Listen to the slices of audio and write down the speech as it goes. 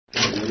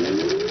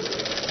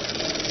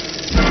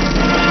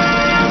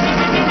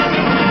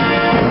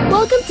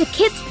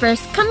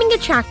First Coming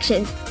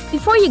Attractions.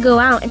 Before you go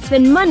out and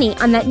spend money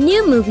on that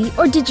new movie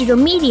or digital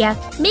media,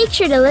 make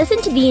sure to listen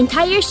to the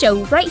entire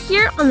show right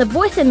here on the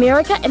Voice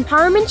America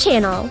Empowerment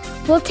Channel.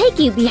 We'll take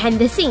you behind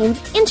the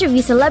scenes,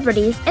 interview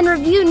celebrities, and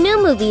review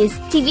new movies,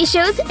 TV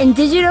shows, and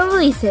digital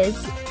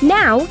releases.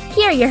 Now,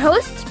 here are your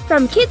hosts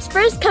from Kids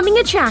First Coming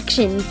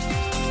Attractions.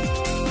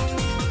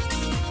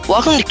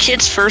 Welcome to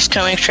Kids First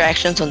Coming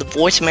Attractions on the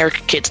Voice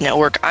America Kids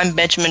Network. I'm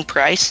Benjamin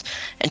Price,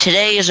 and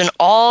today is an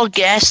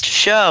all-guest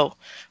show.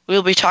 We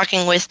will be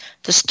talking with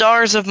the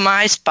stars of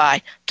My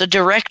Spy, the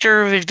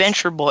director of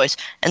Adventure Boys,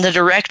 and the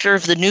director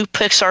of the new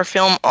Pixar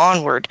film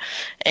Onward.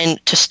 And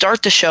to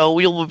start the show,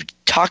 we will be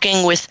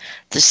talking with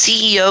the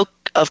CEO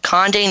of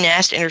Condé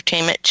Nast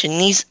Entertainment,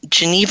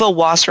 Geneva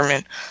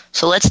Wasserman.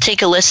 So let's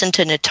take a listen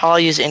to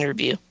Natalia's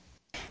interview.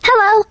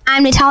 Hello,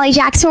 I'm Natalia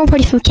Jackson,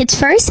 reporting from Kids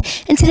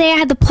First, and today I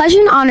have the pleasure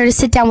and honor to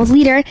sit down with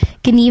leader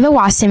Geneva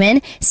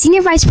Wasserman,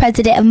 Senior Vice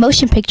President of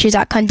Motion Pictures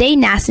at Condé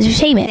Nast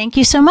Entertainment. Thank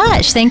you so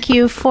much. Thank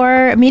you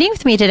for meeting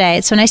with me today.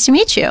 It's so nice to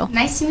meet you.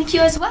 Nice to meet you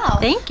as well.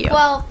 Thank you.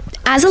 Well,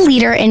 as a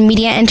leader in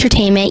media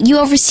entertainment, you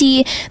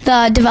oversee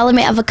the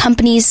development of a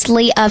company's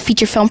slate of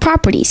feature film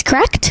properties,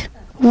 correct?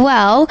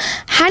 Well,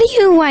 how do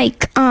you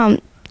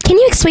can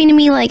you explain to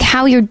me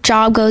how your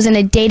job goes on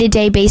a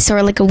day-to-day basis or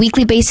a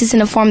weekly basis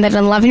in a form that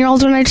an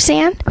 11-year-old would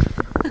understand?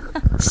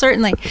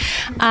 Certainly.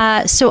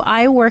 So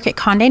I work at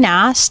Condé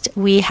Nast.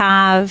 We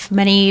have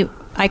many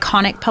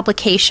iconic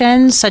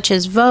publications such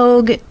as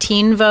Vogue,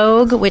 Teen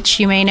Vogue, which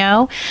you may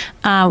know,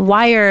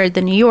 Wired,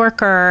 The New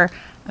Yorker,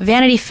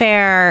 Vanity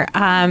Fair,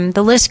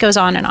 the list goes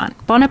on and on.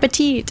 Bon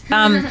appetit.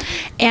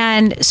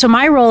 And so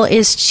my role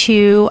is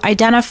to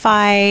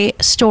identify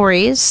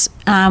stories.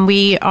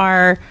 We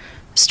are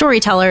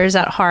storytellers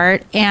at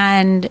heart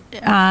and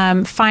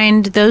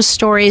find those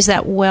stories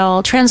that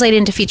will translate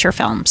into feature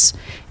films.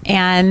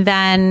 And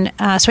then,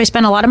 so I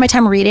spend a lot of my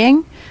time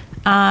reading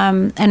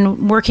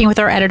and working with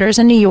our editors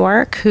in New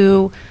York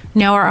who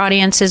know our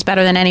audiences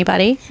better than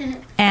anybody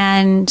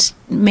and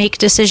make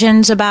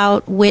decisions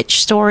about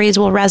which stories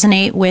will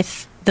resonate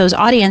with those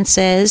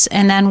audiences,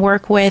 and then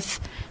work with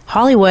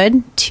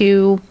Hollywood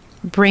to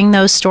bring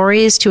those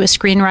stories to a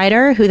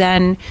screenwriter who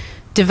then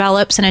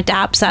develops and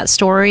adapts that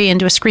story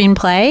into a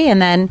screenplay.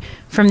 And then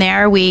from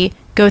there, we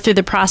go through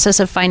the process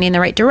of finding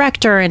the right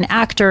director and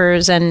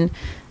actors and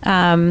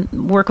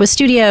work with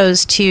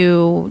studios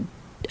to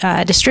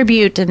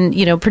distribute and,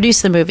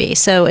 produce the movie.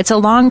 So it's a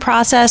long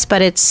process,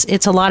 but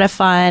it's a lot of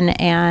fun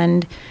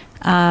and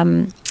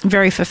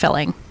very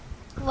fulfilling.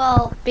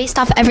 Well, based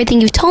off everything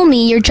you've told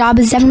me, your job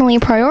is definitely a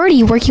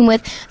priority, working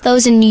with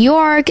those in New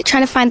York,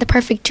 trying to find the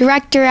perfect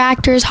director,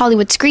 actors,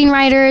 Hollywood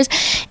screenwriters,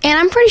 and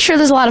I'm pretty sure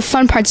there's a lot of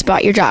fun parts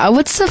about your job.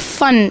 What's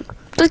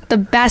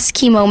the best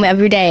key moment of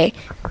your day?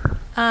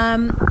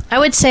 I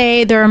would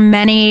say there are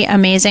many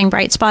amazing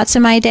bright spots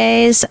in my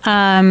days.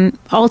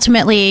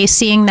 Ultimately,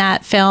 seeing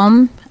that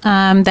film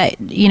that,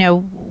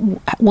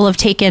 will have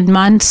taken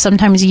months,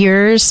 sometimes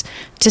years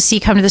to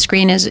see come to the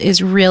screen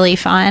is really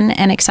fun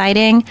and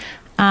exciting.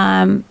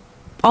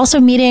 Also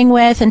meeting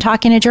with and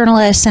talking to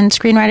journalists and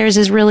screenwriters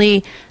is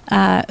really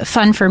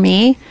fun for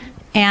me.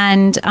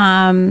 And,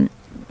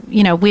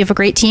 we have a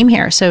great team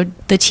here. So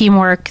the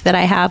teamwork that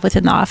I have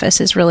within the office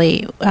is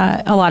really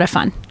a lot of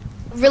fun.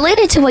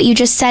 Related to what you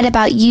just said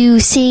about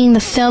you seeing the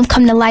film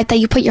come to life that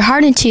you put your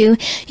heart into,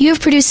 you have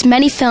produced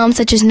many films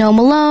such as Home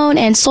Alone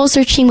and Soul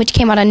Searching, which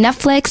came out on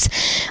Netflix.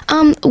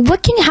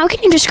 How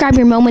can you describe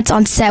your moments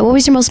on set? What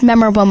was your most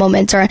memorable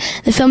moments or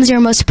the films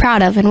you're most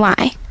proud of and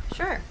why?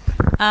 Sure.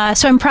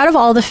 So I'm proud of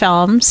all the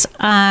films.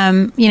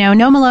 Home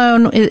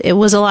Alone, it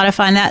was a lot of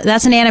fun.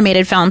 That's an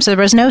animated film, so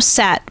there was no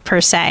set per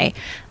se.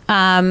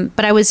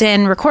 But I was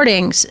in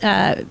recording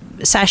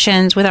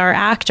sessions with our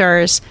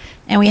actors,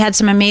 and we had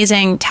some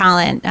amazing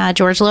talent.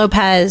 George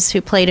Lopez, who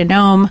played a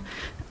gnome,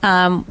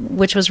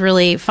 which was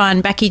really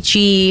fun. Becky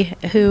G,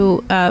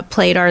 who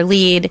played our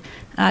lead.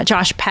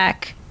 Josh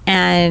Peck.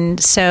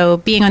 And so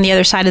being on the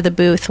other side of the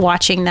booth,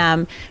 watching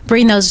them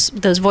bring those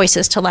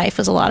voices to life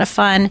was a lot of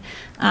fun.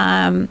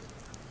 And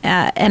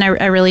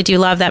I really do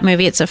love that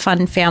movie. It's a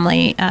fun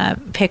family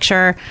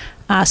picture.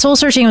 Soul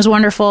Searching was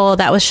wonderful.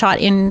 That was shot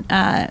in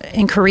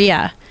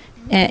Korea,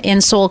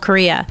 in Seoul,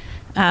 Korea,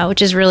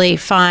 which is really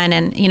fun.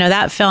 And,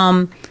 that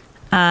film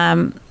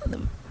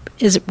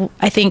is,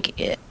 I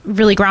think,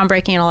 really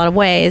groundbreaking in a lot of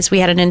ways. We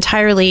had an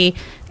entirely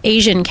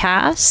Asian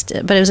cast,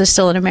 but it was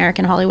still an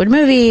American Hollywood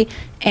movie.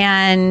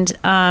 And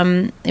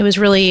it was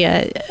really,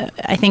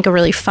 I think, a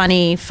really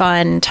funny,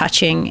 fun,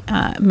 touching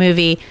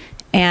movie.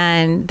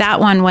 And that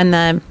one, when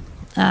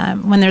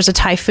there's a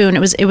typhoon,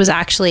 it was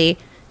actually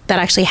that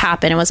actually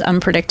happened. It was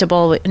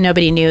unpredictable.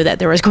 Nobody knew that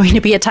there was going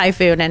to be a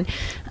typhoon, and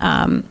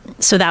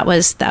so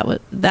that's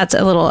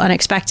a little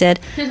unexpected.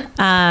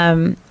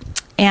 And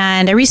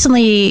I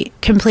recently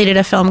completed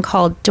a film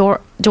called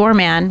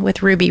Doorman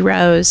with Ruby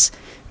Rose.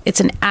 It's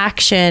an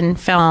action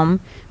film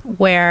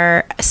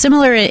where,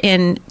 similar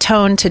in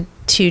tone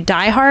to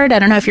Die Hard. I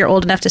don't know if you're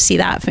old enough to see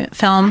that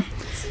film.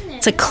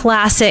 It's a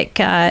classic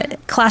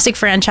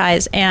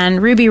franchise,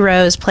 and Ruby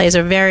Rose plays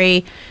a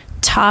very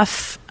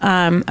tough,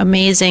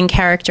 amazing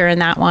character in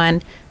that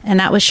one, and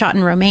that was shot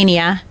in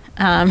Romania,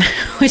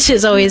 which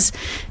is always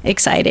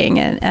exciting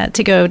and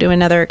to go to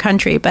another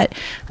country. But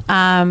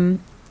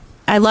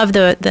I love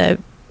the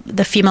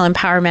female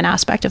empowerment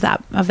aspect of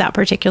that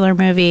particular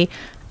movie.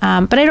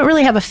 But I don't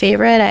really have a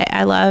favorite.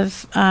 I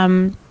love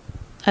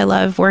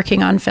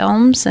working on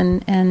films,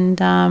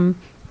 and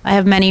I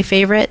have many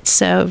favorites,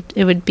 so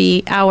it would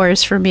be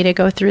hours for me to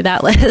go through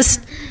that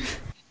list.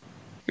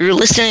 You're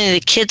listening to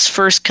the Kids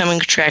First Coming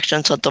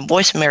Attractions on the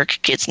Voice America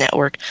Kids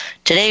Network.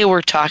 Today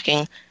we're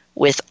talking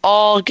with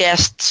all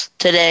guests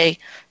today,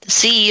 the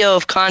CEO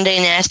of Condé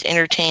Nast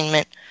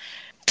Entertainment,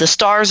 the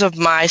stars of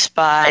My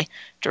Spy,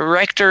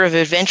 director of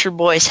Adventure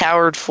Boys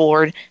Howard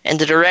Ford, and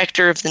the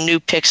director of the new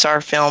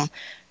Pixar film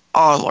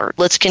Onward.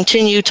 Let's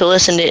continue to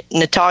listen to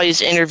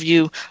Natalia's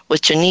interview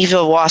with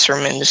Geneva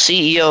Wasserman, the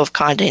CEO of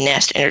Condé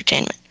Nast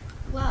Entertainment.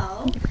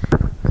 Wow.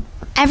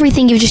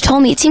 Everything you've just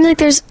told me, it seems like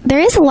there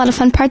is a lot of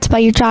fun parts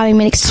about your job. I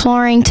mean,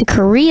 exploring to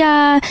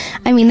Korea.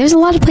 I mean, there's a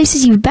lot of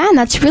places you've been.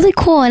 That's really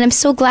cool, and I'm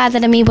so glad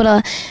that I'm able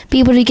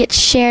to get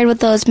shared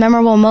with those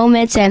memorable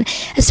moments, and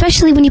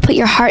especially when you put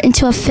your heart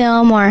into a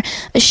film or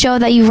a show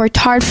that you've worked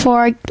hard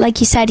for.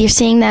 Like you said, you're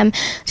seeing them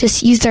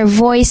just use their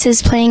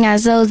voices, playing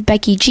as those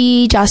Becky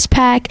G, Joss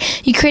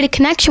Peck. You create a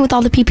connection with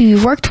all the people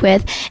you've worked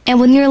with, and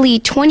with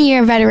nearly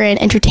 20-year veteran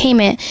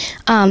entertainment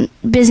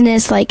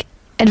business, like,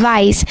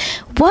 advice,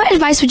 what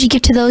advice would you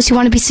give to those who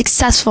want to be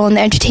successful in the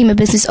entertainment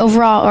business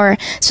overall, or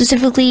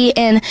specifically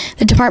in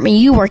the department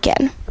you work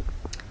in?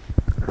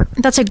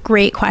 That's a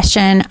great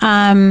question.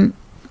 I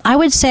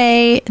would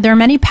say there are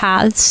many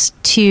paths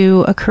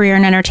to a career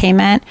in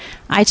entertainment.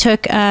 I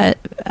took a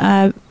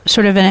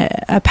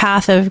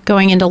path of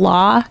going into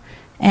law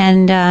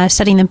and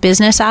studying the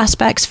business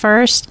aspects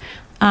first.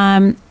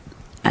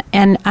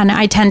 And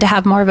I tend to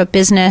have more of a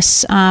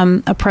business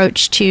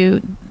approach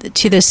to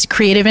this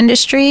creative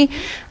industry.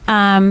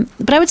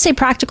 But I would say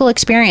practical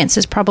experience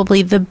is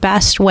probably the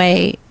best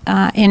way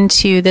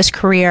into this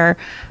career.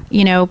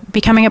 You know,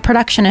 becoming a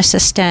production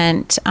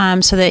assistant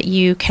so that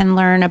you can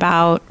learn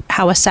about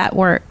how a set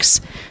works.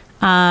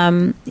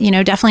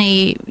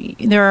 Definitely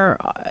there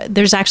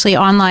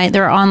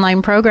are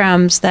online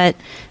programs that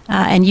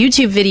and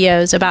YouTube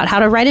videos about how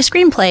to write a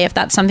screenplay if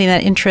that's something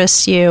that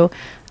interests you.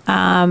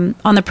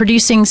 On the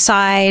producing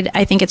side,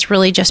 I think it's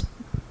really just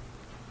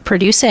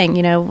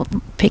producing,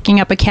 picking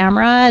up a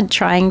camera and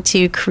trying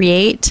to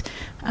create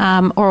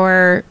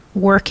or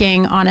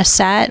working on a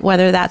set,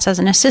 whether that's as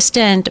an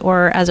assistant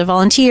or as a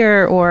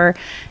volunteer or,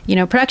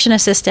 production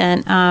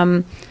assistant.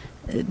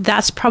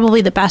 That's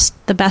probably the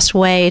best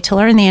way to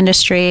learn the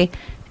industry.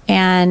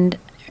 And,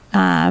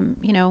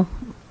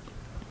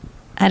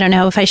 I don't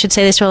know if I should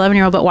say this to an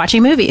 11-year-old, but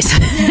watching movies.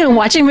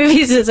 Watching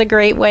movies is a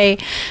great way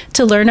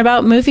to learn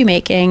about movie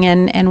making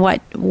and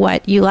what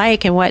you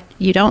like and what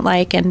you don't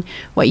like and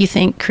what you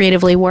think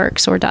creatively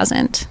works or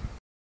doesn't.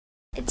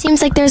 It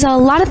seems like there's a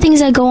lot of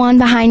things that go on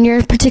behind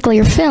particularly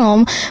your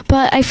film,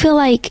 but I feel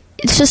like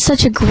it's just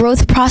such a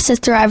growth process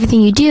through everything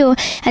you do.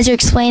 As you're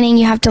explaining,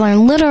 you have to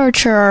learn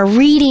literature or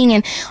reading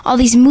and all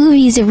these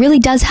movies. It really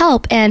does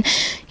help. And,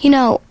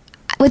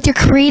 with your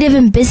creative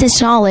and business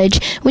knowledge,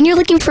 when you're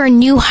looking for a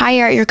new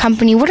hire at your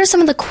company, what are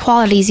some of the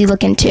qualities you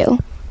look into?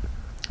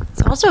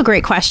 It's also a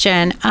great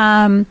question.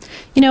 A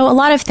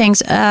lot of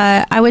things.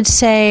 I would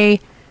say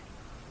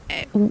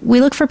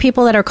we look for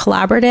people that are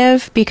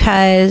collaborative,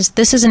 because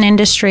this is an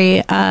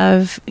industry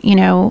of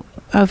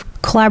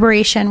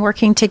collaboration,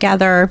 working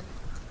together.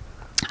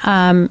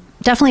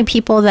 Definitely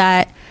people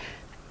that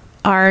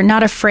are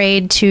not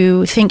afraid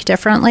to think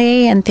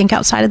differently and think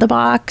outside of the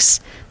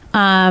box.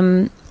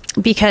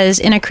 Because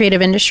in a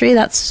creative industry,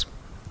 that's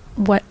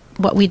what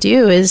we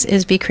do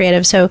is be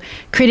creative. So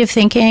creative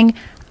thinking,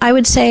 I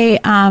would say,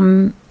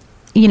 in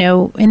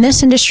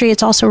this industry,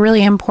 it's also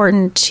really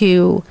important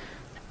to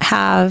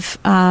have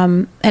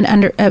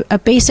a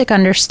basic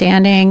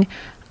understanding,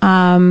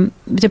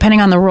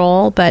 depending on the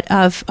role, but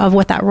of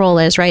what that role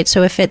is, right?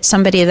 So if it's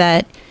somebody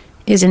that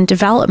is in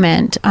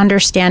development,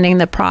 understanding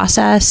the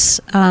process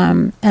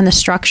and the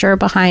structure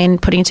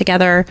behind putting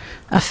together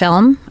a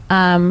film,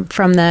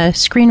 from the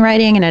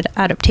screenwriting and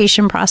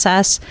adaptation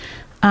process.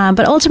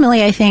 But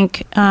ultimately, I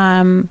think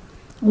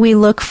we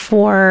look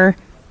for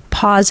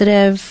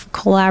positive,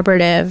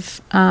 collaborative,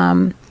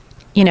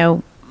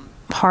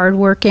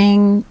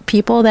 hardworking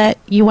people that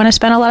you want to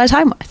spend a lot of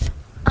time with.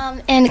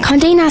 And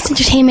Condé Nast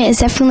Entertainment is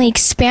definitely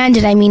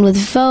expanded. I mean, with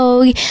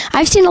Vogue,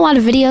 I've seen a lot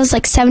of videos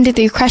like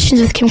 73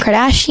 Questions with Kim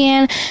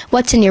Kardashian,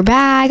 What's in Your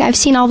Bag. I've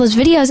seen all those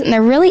videos, and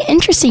they're really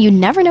interesting. You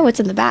never know what's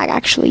in the bag,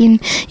 actually.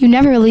 You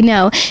never really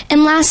know.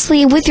 And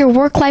lastly, with your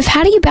work life,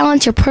 how do you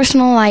balance your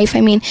personal life?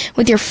 I mean,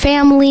 with your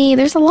family,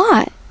 there's a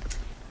lot.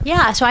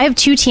 Yeah, so I have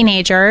 2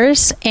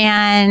 teenagers,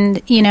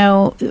 and,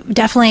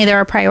 definitely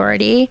they're a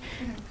priority.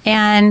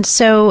 And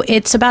so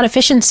it's about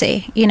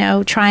efficiency,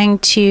 trying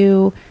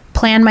to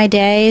plan my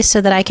day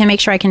so that I can make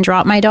sure I can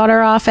drop my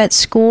daughter off at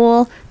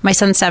school. My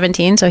son's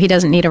 17, so he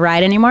doesn't need a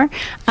ride anymore.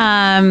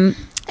 And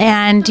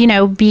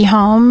and, be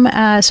home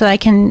so I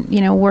can,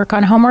 work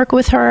on homework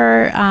with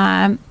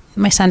her.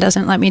 My son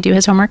doesn't let me do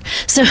his homework.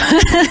 So,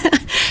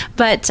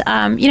 but,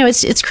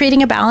 it's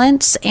creating a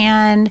balance,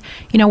 and,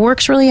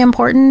 work's really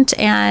important.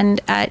 And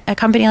at a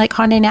company like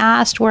Condé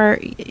Nast, we're,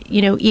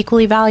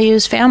 equally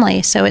values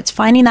family. So it's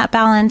finding that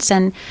balance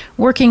and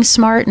working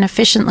smart and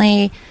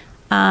efficiently.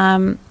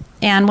 And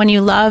when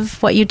you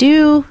love what you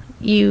do,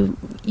 you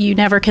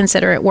never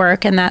consider it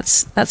work, and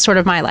that's sort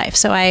of my life.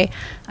 So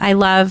I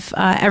love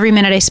every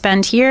minute I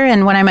spend here,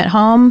 and when I'm at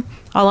home,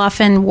 I'll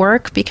often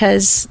work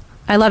because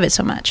I love it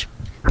so much.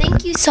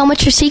 Thank you so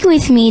much for speaking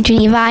with me,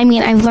 Geneva. I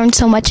mean, I've learned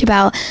so much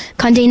about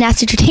Condé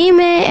Nast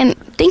Entertainment, and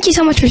thank you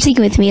so much for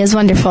speaking with me. It was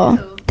wonderful.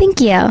 Thank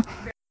you.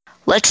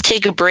 Let's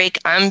take a break.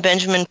 I'm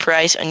Benjamin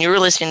Price, and you're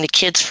listening to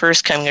Kids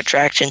First Coming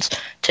Attractions.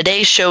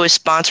 Today's show is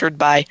sponsored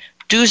by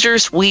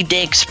Doozers We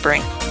Dig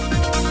Spring.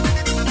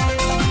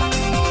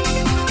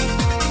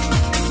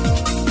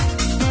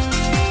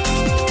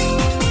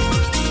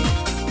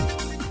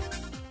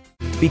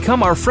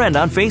 Become our friend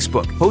on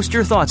Facebook. Post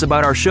your thoughts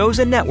about our shows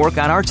and network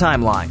on our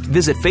timeline.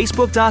 Visit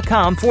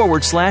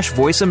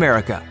facebook.com/Voice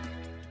America.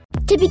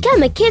 To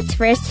become a Kids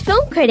First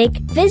film critic,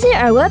 visit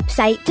our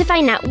website to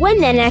find out when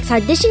the next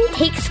audition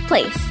takes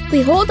place.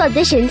 We hold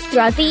auditions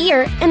throughout the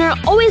year and are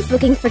always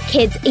looking for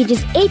kids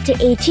ages 8 to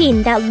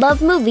 18 that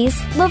love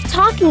movies, love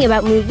talking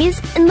about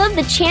movies, and love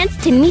the chance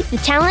to meet the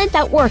talent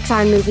that works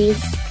on movies.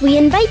 We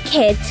invite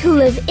kids who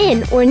live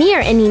in or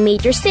near any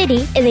major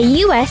city in the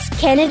U.S.,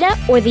 Canada,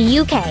 or the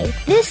U.K.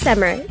 This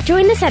summer,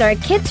 join us at our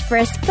Kids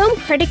First Film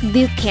Critic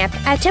Boot Camp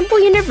at Temple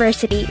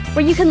University,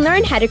 where you can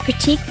learn how to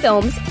critique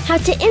films, how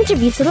to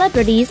interview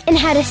celebrities, and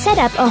how to set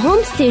up a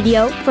home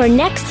studio for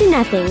next to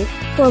nothing.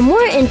 For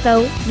more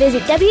info,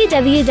 visit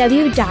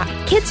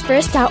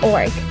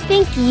www.kidsfirst.org.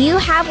 Think you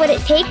have what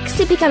it takes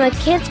to become a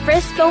Kids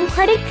First film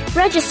critic?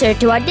 Register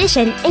to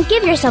audition and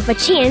give yourself a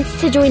chance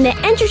to join the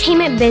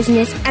entertainment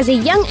business as a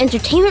young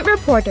entertainment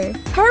reporter.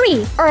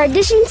 Hurry! Our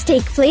auditions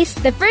take place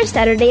the first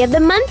Saturday of the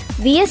month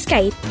via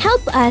Skype.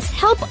 Help us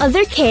help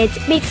other kids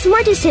make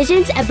smart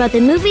decisions about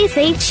the movies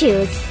they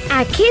choose.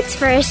 At Kids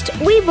First,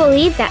 we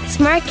believe that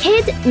smart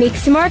kids make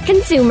smart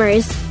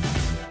consumers.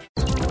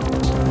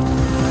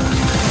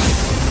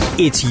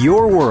 It's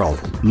your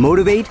world.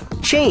 Motivate,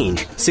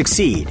 change,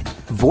 succeed.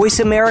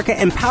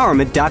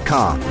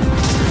 VoiceAmericaEmpowerment.com.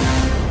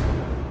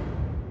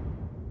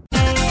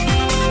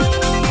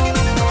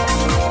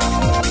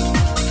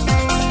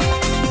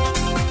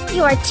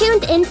 You are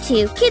tuned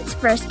into Kids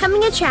First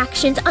Coming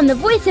Attractions on the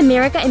Voice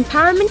America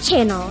Empowerment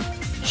Channel.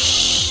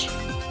 Shh!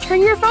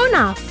 Turn your phone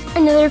off.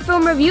 Another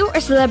film review or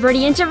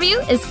celebrity interview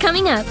is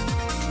coming up.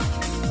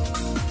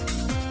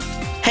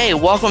 Hey,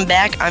 welcome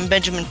back. I'm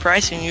Benjamin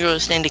Price, and you're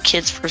listening to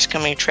Kids First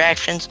Coming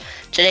Attractions.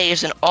 Today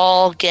is an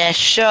all-guest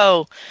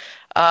show,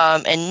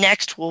 and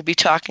next we'll be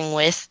talking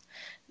with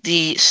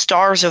the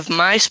stars of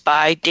My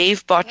Spy,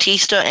 Dave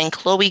Bautista and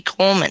Chloe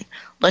Coleman.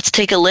 Let's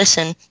take a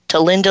listen to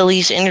Linda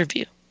Lee's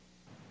interview.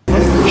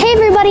 Hey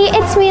everybody,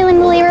 it's me,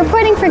 Linda Lee,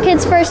 reporting for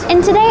Kids First,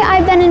 and today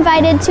I've been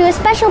invited to a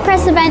special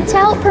press event to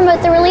help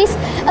promote the release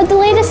of the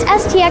latest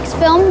STX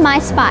film, My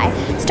Spy,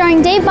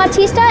 starring Dave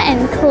Bautista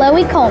and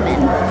Chloe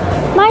Coleman.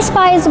 My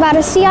Spy is about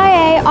a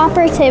CIA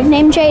operative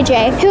named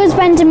JJ who has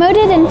been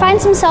demoted and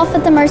finds himself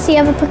at the mercy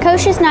of a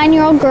precocious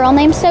 9-year-old girl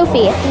named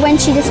Sophie when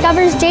she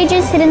discovers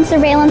JJ's hidden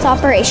surveillance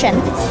operation.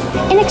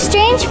 In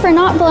exchange for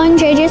not blowing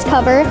JJ's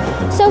cover,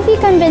 Sophie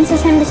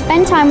convinces him to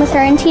spend time with her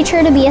and teach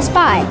her to be a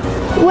spy.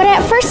 What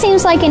at first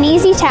seems like an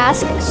easy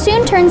task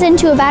soon turns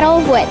into a battle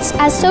of wits,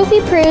 as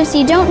Sophie proves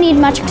you don't need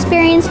much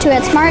experience to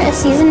outsmart a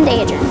seasoned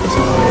agent.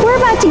 We're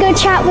about to go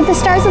chat with the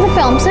stars of the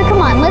film, so come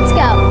on, let's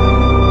go.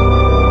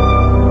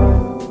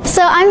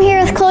 So I'm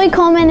here with Chloe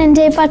Coleman and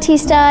Dave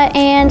Bautista,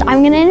 and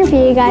I'm going to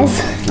interview you guys.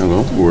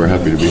 Hello, we're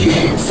happy to be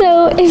here.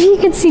 So if you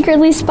could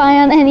secretly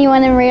spy on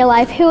anyone in real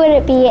life, who would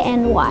it be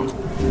and why?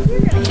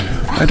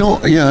 I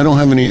don't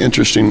have any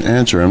interesting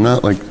answer. I'm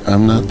not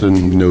the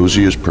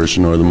nosiest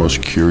person or the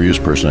most curious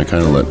person. I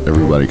kind of let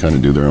everybody kind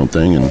of do their own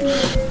thing, and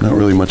not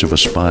really much of a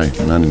spy.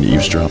 I'm not an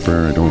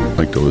eavesdropper. I don't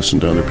like to listen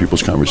to other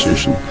people's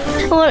conversation.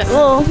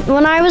 Well,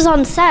 when I was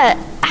on set,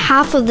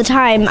 half of the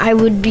time I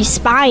would be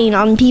spying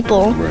on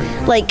people.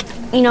 Right. Like,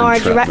 our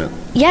Entrapment.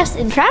 Yes,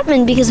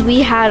 entrapment, because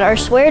we had our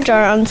swear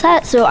jar on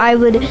set, so I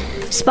would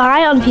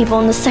spy on people,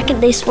 and the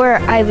second they swear,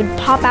 I would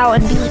pop out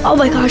and be like, oh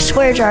my gosh,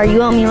 swear jar,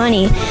 you owe me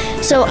money.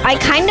 So I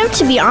kind of,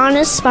 to be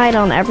honest, spied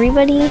on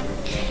everybody.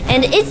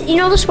 And it's,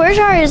 the swear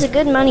jar is a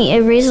good money.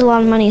 It raises a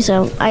lot of money,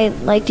 so I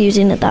liked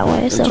using it that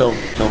way. So Tell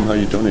them how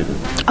you donated.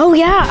 Oh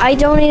yeah, I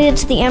donated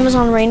to the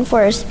Amazon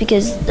rainforest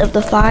because of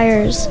the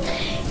fires.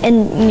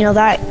 And,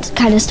 that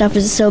kind of stuff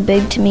is so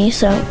big to me,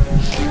 so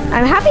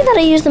I'm happy that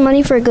I used the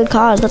money for a good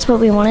cause. That's what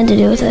we wanted to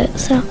do with it,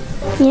 so,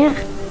 yeah.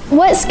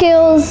 What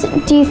skills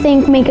do you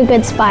think make a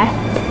good spy?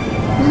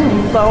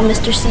 Well,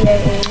 Mr.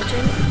 CIA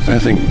agent. I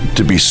think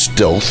to be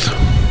stealth,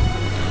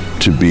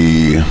 to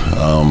be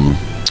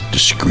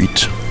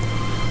discreet,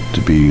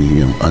 to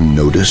be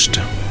unnoticed,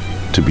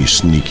 to be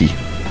sneaky,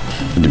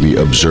 and to be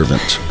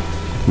observant.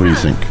 What do you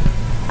think?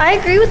 I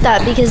agree with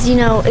that because,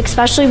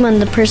 especially when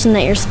the person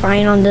that you're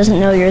spying on doesn't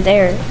know you're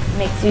there, it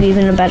makes you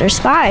even a better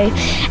spy.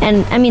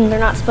 And, they're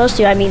not supposed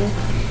to.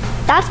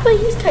 That's what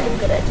he's kind of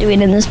good at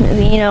doing in this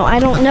movie. I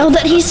don't know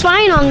that he's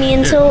spying on me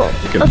until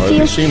You can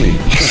hardly see me.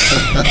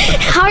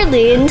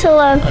 hardly until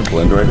I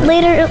blend right in.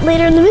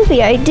 later in the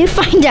movie. I do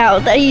find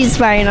out that he's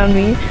spying on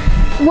me.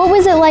 What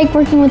was it like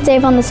working with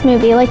Dave on this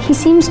movie? Like, he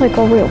seems like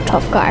a real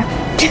tough guy.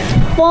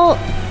 Well,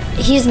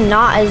 he's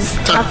not as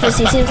tough as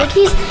he seems. Like,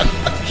 he's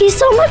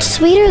so much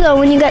sweeter, though,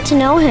 when you get to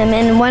know him.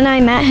 And when I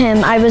met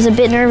him, I was a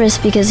bit nervous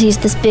because he's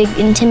this big,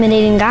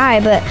 intimidating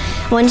guy. But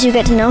once you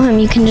get to know him,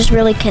 you can just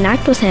really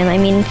connect with him.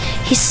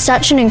 He's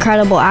such an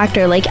incredible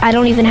actor. Like, I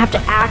don't even have to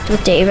act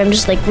with Dave. I'm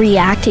just,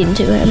 reacting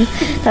to him.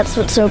 That's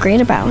what's so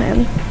great about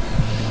him.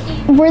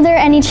 Were there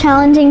any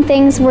challenging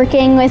things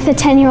working with a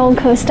 10-year-old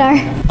co-star?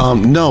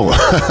 No,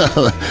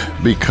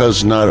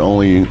 because not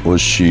only was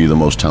she the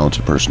most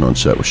talented person on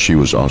set, she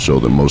was also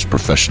the most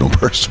professional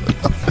person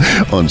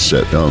on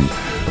set. A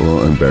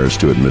little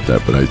embarrassed to admit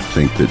that, but I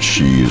think that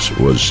she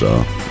was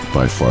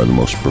by far the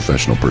most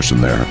professional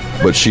person there.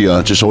 But she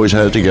just always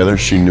had it together.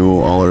 She knew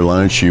all her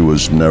lines. She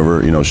was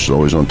never, she's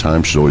always on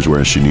time. She's always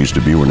where she needs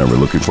to be. We're never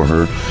looking for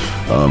her.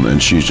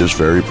 And she's just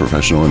very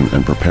professional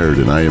and prepared.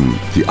 And I am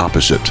the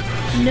opposite.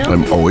 No.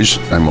 I'm always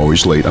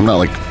late. I'm not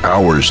like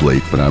hours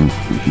late, but I'm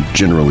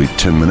generally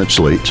 10 minutes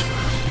late.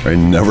 I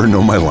never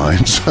know my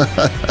lines,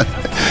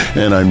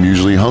 and I'm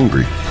usually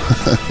hungry.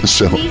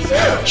 So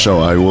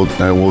I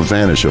will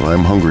vanish. If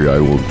I'm hungry, I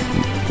will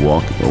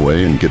walk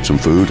away and get some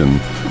food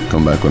and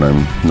come back when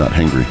I'm not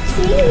hungry.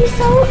 See,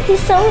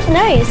 he's so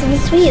nice and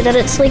sweet that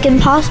it's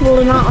impossible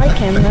to not like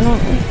him. I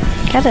don't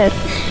get it.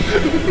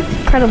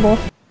 Incredible.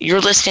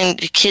 You're listening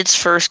to Kids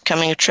First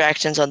Coming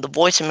Attractions on the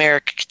Voice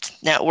America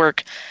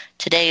Network.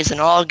 Today is an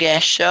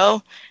all-guest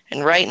show,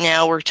 and right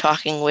now we're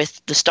talking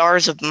with the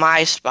stars of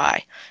My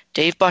Spy,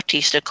 Dave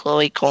Bautista,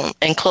 Chloe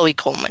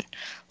Coleman.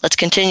 Let's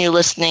continue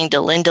listening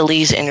to Linda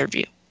Lee's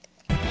interview.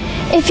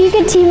 If you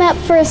could team up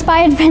for a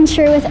spy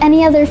adventure with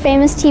any other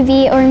famous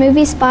TV or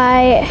movie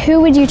spy, who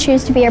would you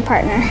choose to be your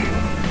partner?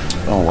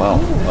 Oh, wow.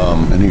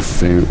 Any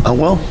favorite?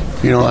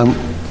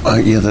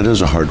 Yeah, that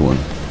is a hard one.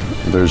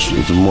 There's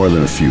more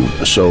than a few.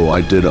 So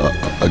I did a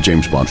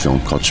James Bond film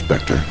called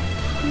Spectre.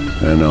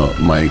 And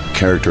my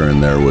character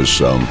in there was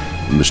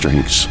Mr.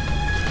 Hinks.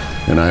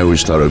 And I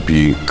always thought it would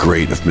be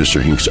great if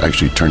Mr. Hinks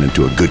actually turned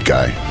into a good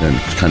guy and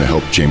kind of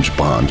helped James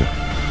Bond.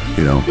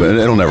 But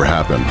it'll never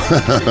happen.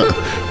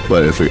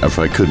 But if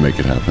I could make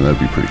it happen, that'd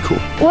be pretty cool.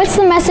 What's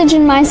the message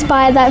in My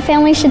Spy that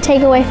families should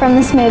take away from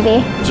this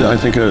movie? I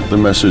think the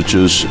message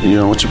is,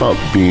 it's about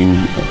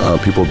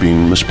people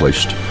being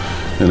misplaced.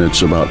 And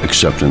it's about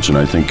acceptance. And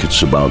I think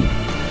it's about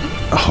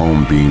a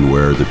home being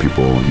where the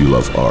people you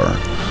love are.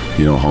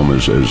 Home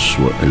is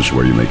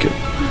where you make it.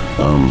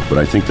 But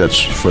I think that's,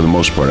 for the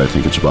most part, I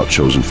think it's about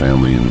chosen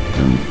family and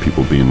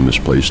people being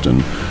misplaced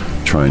and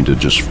trying to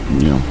just,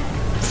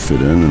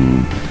 fit in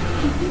and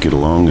get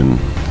along and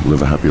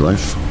live a happy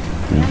life.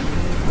 Yeah.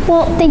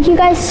 Well, thank you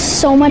guys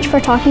so much for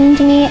talking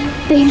to me.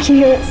 Thank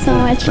you so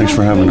much. Thanks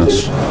for having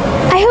us.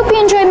 I hope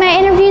you enjoyed my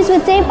interviews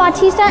with Dave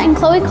Bautista and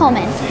Chloe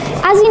Coleman.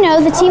 As you know,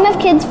 the team of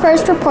Kids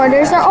First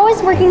reporters are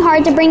always working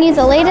hard to bring you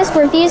the latest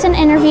reviews and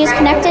interviews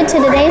connected to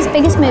today's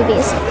biggest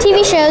movies,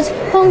 TV shows,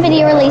 home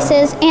video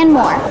releases, and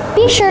more.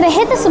 Be sure to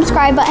hit the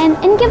subscribe button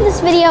and give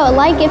this video a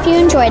like if you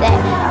enjoyed it,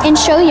 and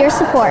show your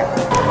support.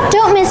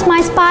 Don't miss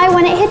My Spy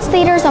when it hits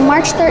theaters on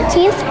March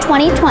 13th,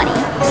 2020.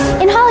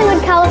 In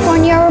Hollywood,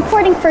 California,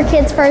 reporting for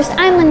Kids First,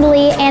 I'm Linda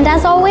Lee, and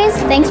as always,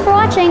 thanks for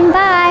watching.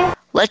 Bye!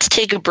 Let's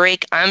take a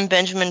break. I'm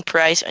Benjamin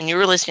Price, and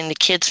you're listening to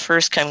Kids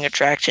First Coming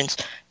Attractions.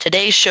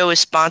 Today's show is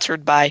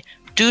sponsored by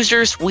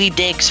Doozers We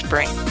Dig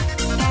Spring.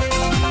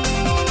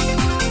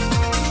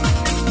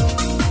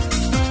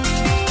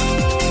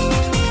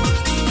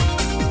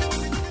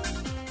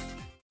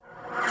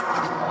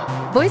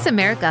 Voice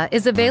America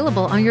is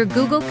available on your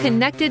Google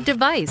Connected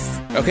device.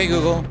 Okay,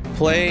 Google,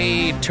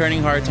 play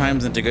Turning Hard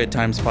Times into Good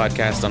Times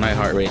podcast on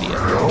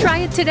iHeartRadio. Try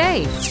it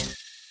today.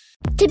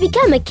 To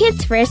become a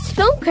Kids First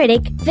film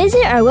critic,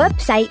 visit our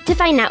website to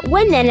find out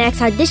when the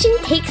next audition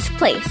takes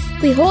place.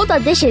 We hold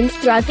auditions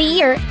throughout the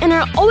year and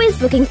are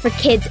always looking for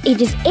kids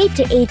ages 8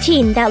 to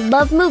 18 that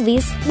love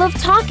movies, love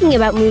talking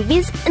about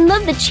movies, and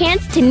love the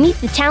chance to meet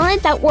the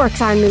talent that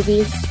works on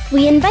movies.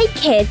 We invite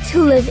kids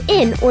who live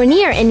in or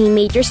near any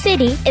major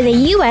city in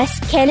the U.S.,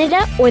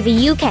 Canada, or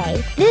the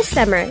UK. This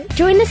summer,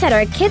 join us at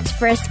our Kids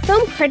First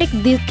Film Critic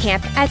Boot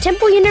Camp at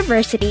Temple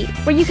University,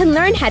 where you can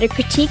learn how to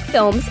critique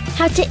films,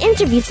 how to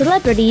interview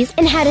celebrities,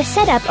 and how to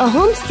set up a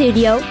home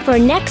studio for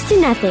next to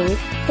nothing.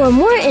 For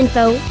more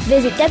info,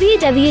 visit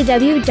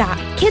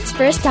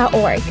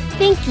www.kidsfirst.org.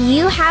 Think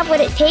you have what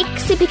it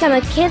takes to become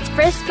a Kids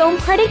First film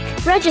critic?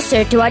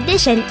 Register to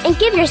audition and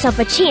give yourself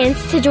a chance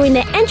to join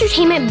the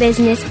entertainment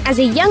business as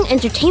a young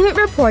entertainment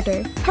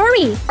reporter.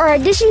 Hurry! Our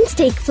auditions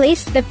take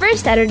place the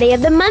first Saturday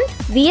of the month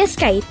via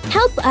Skype.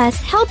 Help us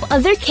help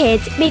other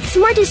kids make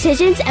smart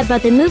decisions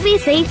about the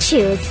movies they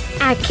choose.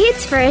 At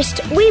Kids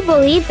First, we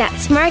believe that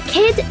smart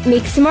kids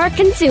make smart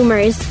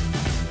consumers.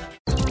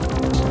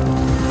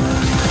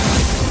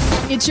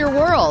 It's your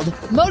world.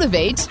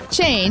 Motivate,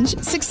 change,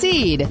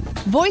 succeed.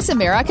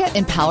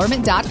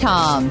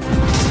 VoiceAmericaEmpowerment.com.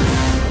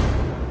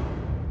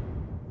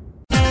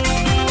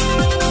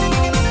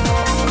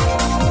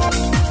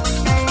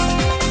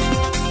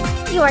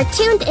 You are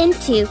tuned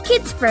into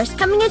Kids First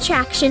Coming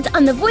Attractions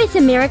on the Voice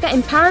America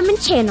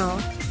Empowerment Channel.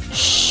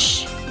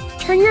 Shh!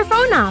 Turn your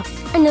phone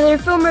off. Another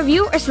film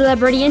review or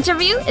celebrity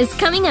interview is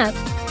coming up.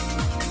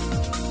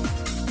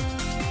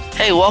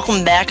 Hey,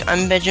 welcome back.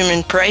 I'm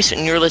Benjamin Price,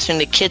 and you're listening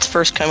to Kids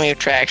First Coming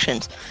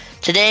Attractions.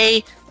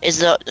 Today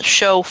is a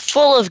show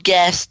full of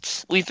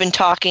guests. We've been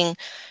talking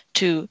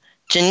to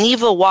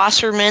Geneva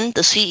Wasserman,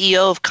 the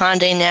CEO of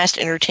Condé Nast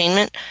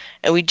Entertainment,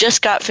 and we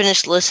just got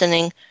finished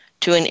listening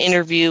to an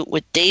interview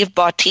with Dave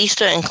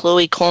Bautista and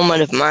Chloe Coleman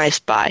of My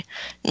Spy.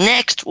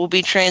 Next, we'll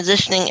be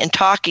transitioning and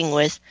talking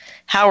with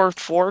Howard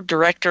Ford,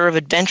 director of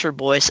Adventure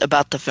Boys,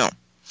 about the film.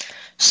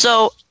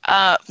 So,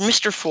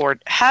 Mr.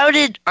 Ford,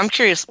 I'm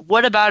curious,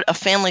 what about a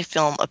family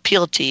film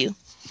appealed to you?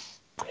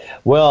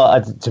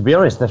 Well, to be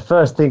honest, the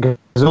first thing,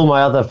 because all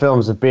my other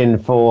films have been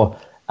for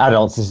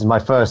adults, this is my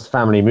first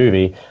family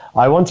movie,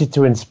 I wanted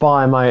to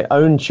inspire my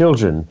own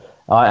children.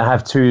 I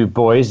have two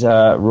boys,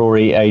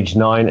 Rory, age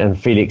 9, and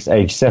Felix,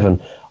 age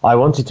 7. I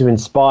wanted to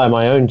inspire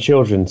my own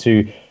children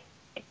to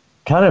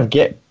kind of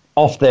get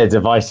off their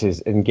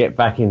devices and get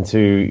back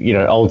into,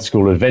 old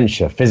school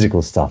adventure,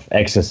 physical stuff,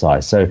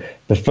 exercise. So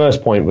the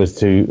first point was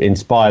to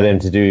inspire them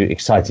to do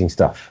exciting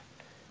stuff.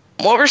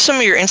 What were some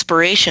of your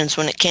inspirations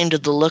when it came to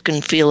the look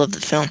and feel of the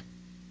film?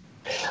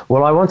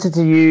 Well, I wanted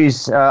to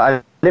use,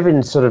 I live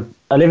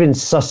in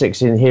Sussex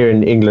here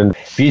in England,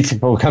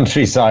 beautiful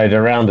countryside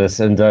around us,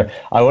 and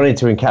I wanted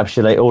to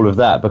encapsulate all of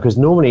that because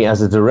normally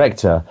as a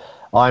director,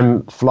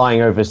 I'm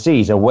flying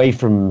overseas away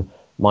from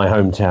my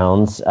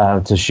hometowns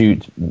to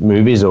shoot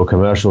movies or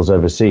commercials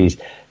overseas.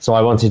 So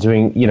I wanted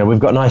to, we've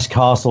got nice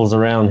castles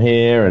around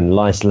here and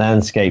nice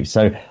landscapes.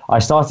 So I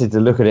started to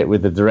look at it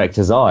with the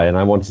director's eye, and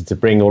I wanted to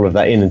bring all of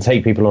that in and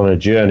take people on a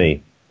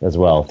journey as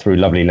well through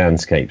lovely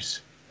landscapes.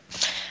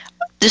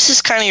 This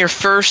is kind of your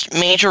first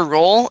major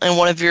role in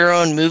one of your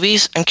own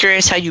movies. I'm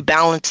curious how you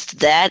balanced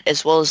that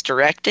as well as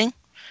directing,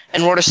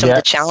 and what are some of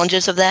the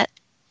challenges of that?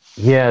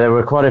 Yeah, there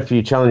were quite a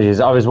few challenges.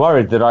 I was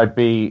worried that I'd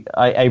be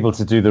able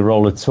to do the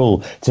role at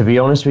all. To be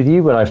honest with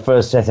you, when I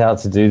first set out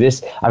to do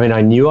this,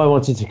 I knew I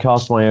wanted to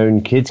cast my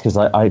own kids because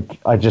I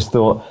just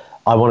thought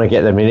I want to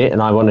get them in it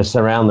and I want to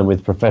surround them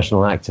with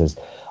professional actors.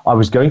 I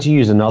was going to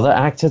use another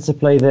actor to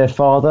play their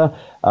father,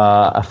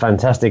 a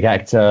fantastic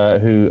actor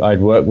who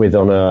I'd worked with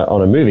on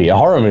a movie, a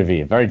horror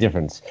movie, very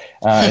different,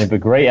 a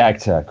great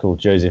actor called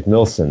Joseph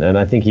Milson, and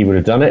I think he would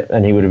have done it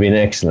and he would have been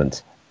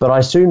excellent. But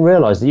I soon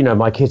realized that,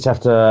 my kids have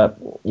to,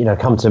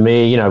 come to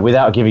me,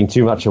 without giving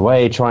too much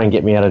away, try and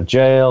get me out of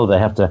jail. They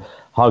have to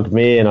hug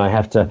me and I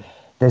have to,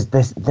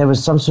 there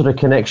was some sort of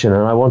connection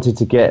and I wanted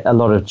to get a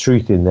lot of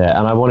truth in there.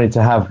 And I wanted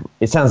to have,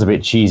 it sounds a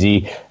bit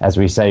cheesy, as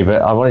we say,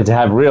 but I wanted to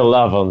have real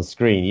love on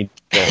screen.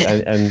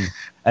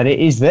 And it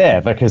is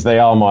there because they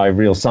are my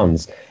real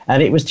sons.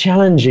 And it was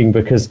challenging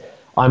because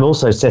I'm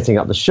also setting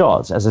up the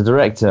shots. As a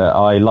director,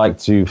 I like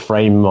to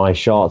frame my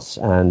shots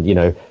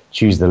and,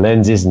 choose the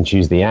lenses and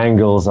choose the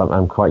angles.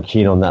 I'm quite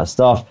keen on that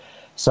stuff.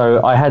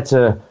 So I had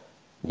to,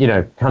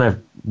 kind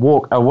of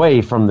walk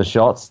away from the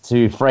shots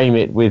to frame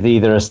it with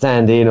either a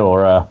stand-in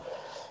or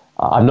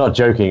I'm not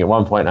joking. At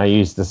one point I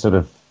used a sort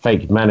of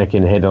fake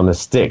mannequin head on a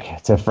stick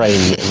to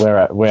frame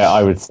where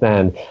I would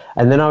stand.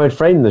 And then I would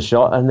frame the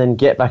shot and then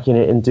get back in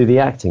it and do the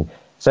acting.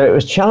 So it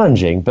was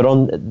challenging, but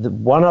on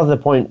one other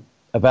point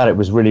about it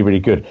was really, really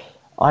good.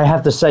 I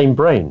have the same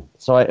brain.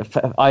 So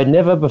I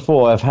never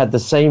before have had the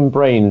same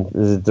brain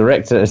as a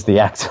director as the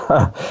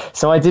actor.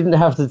 So I didn't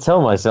have to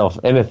tell myself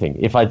anything.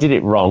 If I did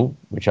it wrong,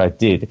 which I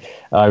did,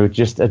 I would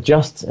just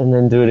adjust and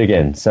then do it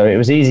again. So it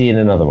was easy in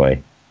another way.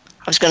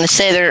 I was going to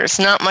say there's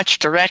not much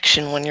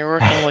direction when you're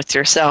working with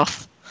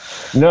yourself.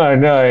 No,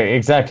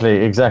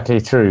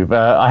 exactly true.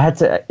 But I had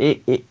to,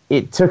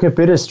 it took a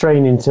bit of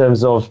strain in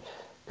terms of,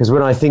 because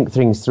when I think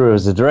things through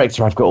as a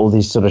director, I've got all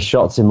these sort of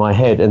shots in my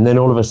head and then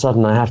all of a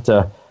sudden I have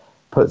to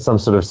put some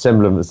sort of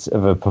semblance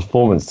of a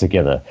performance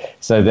together.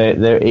 So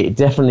it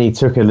definitely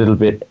took a little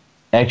bit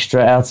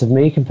extra out of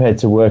me compared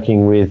to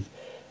working with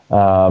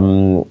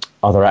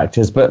other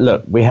actors. But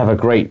look, we have a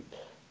great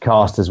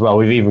cast as well.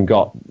 We've even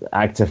got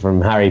actor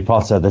from Harry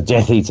Potter, the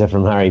Death Eater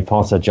from Harry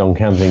Potter, John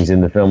Campling's in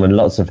the film, and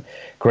lots of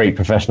great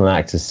professional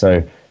actors.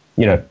 So,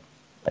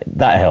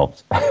 that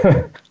helped.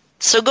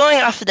 So going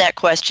off of that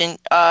question,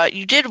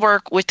 you did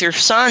work with your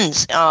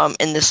sons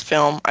in this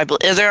film. I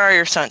believe there are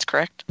your sons,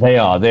 correct? They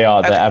are.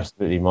 Okay. They're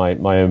absolutely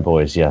my own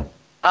boys, yeah.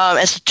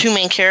 As the two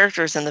main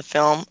characters in the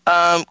film.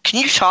 Can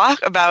you talk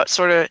about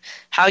sort of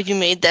how you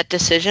made that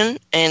decision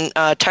and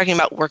talking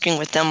about working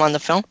with them on the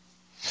film?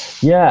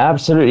 Yeah,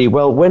 absolutely.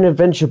 Well, when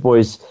Adventure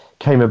Boys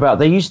came about,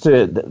 they used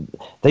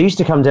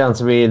to come down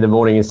to me in the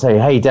morning and say,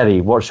 "Hey, Daddy,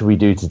 what should we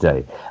do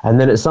today?"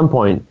 And then at some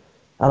point,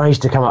 and I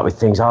used to come up with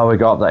things. Oh, we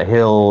go up that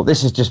hill.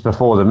 This is just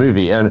before the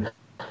movie, and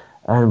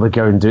we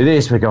go and do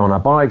this. We go on our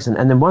bikes, and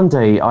then one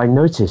day I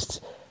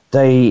noticed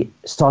they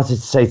started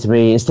to say to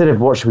me, instead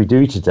of what should we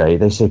do today,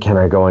 they said, can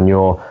I go on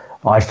your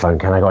iPhone?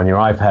 Can I go on your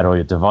iPad or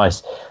your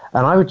device?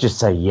 And I would just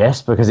say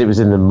yes, because it was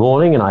in the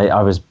morning and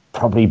I was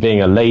probably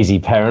being a lazy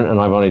parent and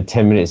I wanted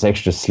 10 minutes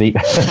extra sleep.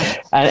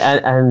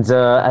 and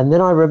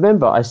then I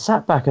remember I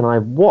sat back and I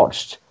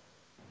watched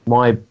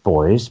my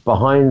boys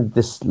behind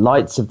the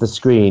lights of the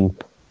screen,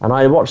 and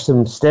I watched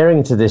them staring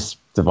into this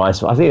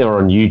device. I think they were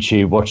on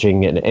YouTube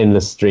watching an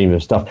endless stream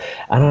of stuff.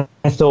 And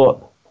I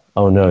thought,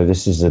 oh no,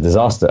 this is a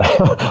disaster.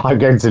 I'm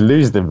going to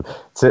lose them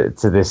to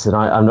this, and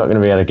I'm not going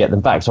to be able to get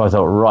them back. So I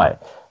thought, right,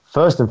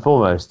 first and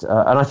foremost,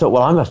 and I thought,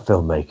 well, I'm a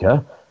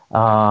filmmaker.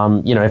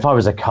 If I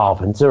was a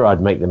carpenter,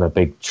 I'd make them a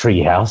big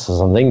tree house or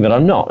something, but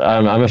I'm not.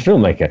 I'm a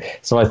filmmaker.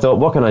 So I thought,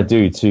 what can I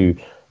do to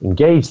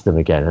engage them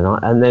again?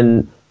 And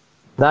then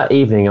that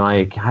evening,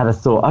 I had a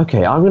thought,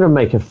 okay, I'm going to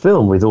make a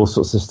film with all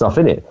sorts of stuff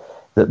in it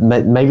that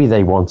maybe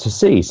they want to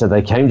see. So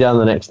they came down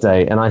the next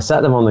day, and I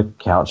sat them on the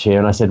couch here,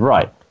 and I said,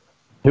 right,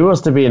 who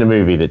wants to be in a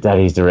movie that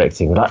Daddy's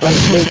directing? Like,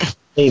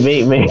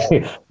 me.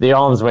 The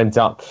arms went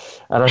up,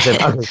 and I said,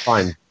 okay,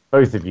 fine,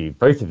 both of you.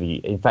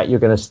 In fact, you're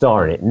going to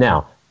star in it.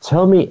 Now,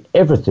 tell me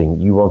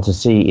everything you want to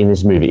see in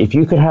this movie. If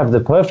you could have the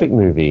perfect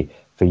movie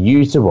for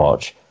you to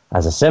watch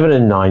as a 7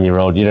 and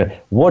 9-year-old,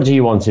 what do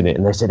you want in it?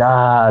 And they said,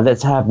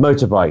 let's have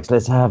motorbikes.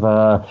 Let's have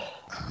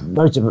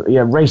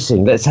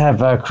racing. Let's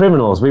have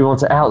criminals. We want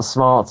to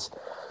outsmart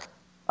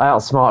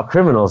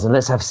criminals, and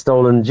let's have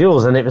stolen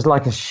jewels. And it was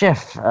like a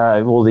chef,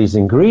 all these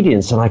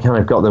ingredients, and I kind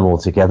of got them all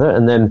together.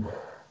 And then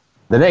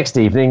the next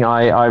evening,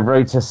 I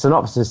wrote a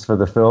synopsis for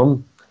the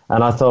film,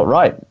 and I thought,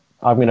 right,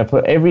 I'm going to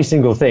put every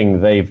single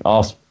thing they've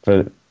asked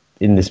for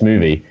in this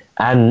movie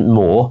and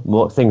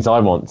more things I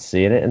want to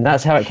see in it. And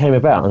that's how it came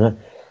about. And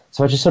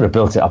so I just sort of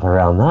built it up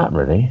around that,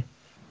 really.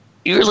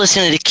 You're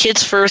listening to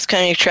Kids First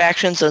Coming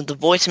Attractions on the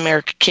Voice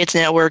America Kids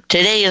Network.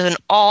 Today is an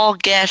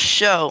all-guest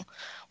show.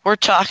 We're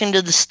talking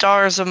to the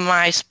stars of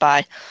My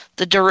Spy,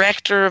 the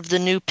director of the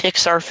new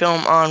Pixar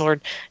film Onward,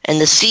 and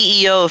the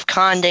CEO of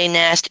Condé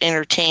Nast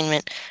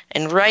Entertainment.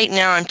 And right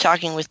now I'm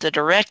talking with the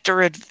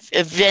director of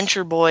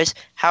Adventure Boys,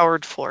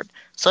 Howard Ford.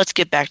 So let's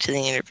get back to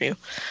the interview.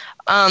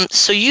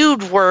 So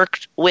you'd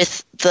worked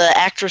with the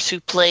actress who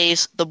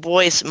plays the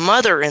boy's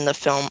mother in the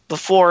film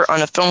before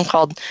on a film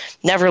called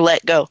Never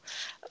Let Go.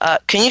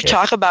 Can you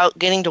talk about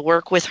getting to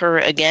work with her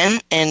again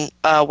and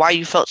why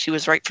you felt she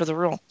was right for the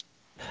role?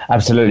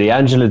 Absolutely.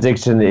 Angela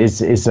Dixon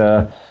is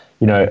a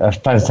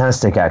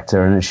fantastic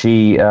actor, and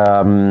she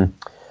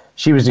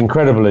was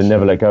incredible in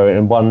Never Let Go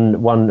and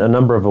won a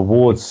number of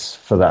awards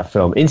for that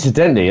film.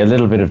 Incidentally, a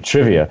little bit of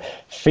trivia: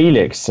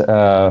 Felix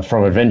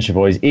from Adventure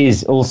Boys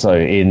is also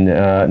in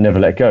Never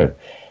Let Go.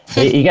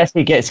 He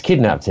actually gets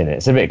kidnapped in it.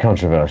 It's a bit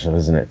controversial,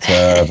 isn't it?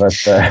 But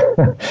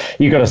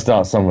you got to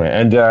start somewhere.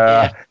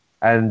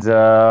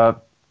 I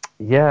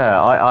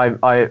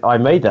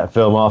made that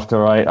film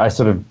after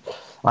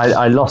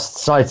I lost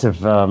sight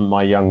of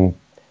my young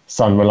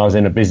son when I was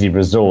in a busy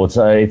resort.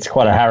 It's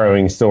quite a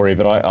harrowing story,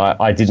 but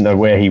I didn't know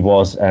where he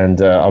was,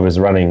 and I was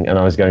running and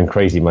I was going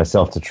crazy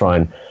myself to try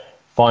and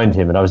find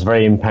him, and I was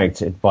very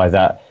impacted by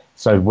that.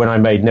 So when I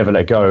made Never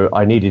Let Go,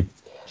 I needed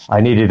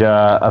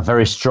a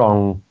very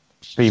strong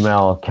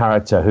female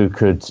character who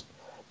could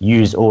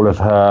use all of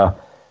her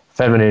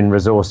feminine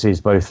resources,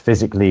 both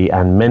physically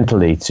and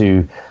mentally,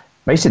 to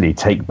basically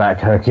take back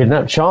her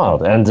kidnapped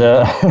child. And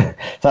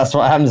that's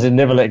what happens in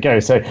Never Let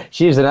Go. So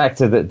she is an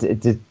actor that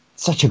did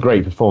such a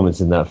great performance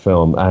in that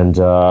film, and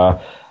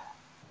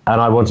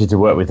I wanted to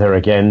work with her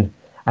again.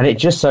 And it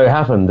just so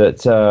happened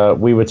that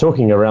we were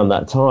talking around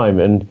that time,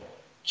 and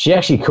she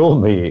actually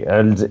called me.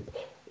 And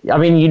I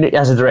mean,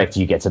 as a director,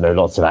 you get to know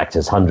lots of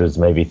actors, hundreds,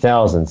 maybe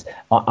thousands.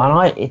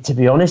 And to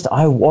be honest,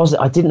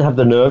 I didn't have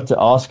the nerve to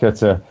ask her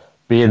to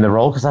be in the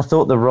role, because I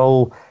thought the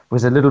role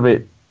was a little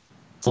bit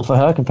for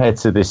her compared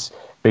to this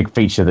big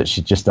feature that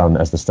she'd just done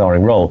as the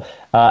starring role.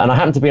 And I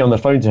happened to be on the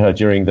phone to her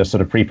during the sort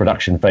of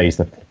pre-production phase,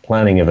 the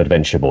planning of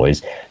Adventure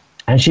Boys.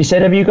 And she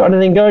said, have you got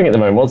anything going at the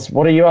moment?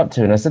 What are you up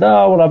to? And I said,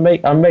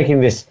 I'm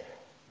making this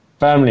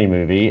family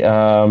movie.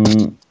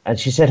 And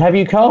she said, have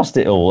you cast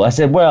it all? I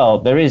said, well,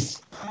 there is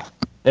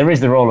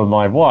the role of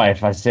my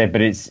wife. I said,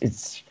 but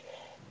it's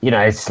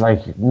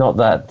like not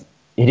that,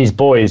 it is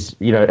boys,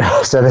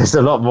 so there's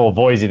a lot more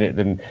boys in it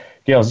than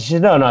girls. She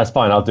said, no, it's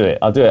fine. I'll do it.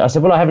 I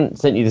said, well, I haven't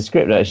sent you the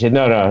script yet. She said,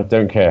 no,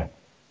 don't care.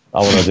 I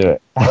want to do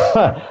it.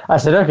 I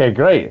said, okay,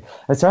 great.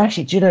 And so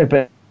actually,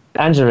 but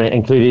Angela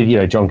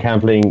included, John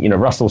Campling,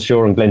 Russell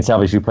Shaw and Glenn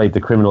Salvage, who played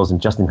the criminals,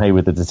 and Justin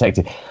Hayward, the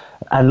detective,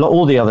 and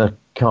all the other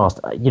cast.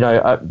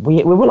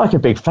 We were like a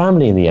big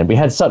family in the end. We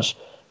had such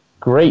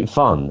great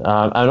fun.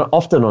 And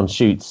often on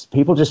shoots,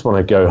 people just want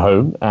to go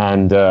home,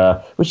 and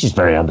which is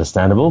very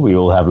understandable. We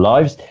all have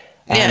lives.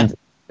 And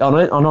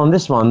on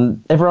this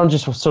one, everyone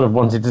just sort of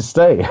wanted to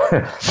stay.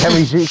 Can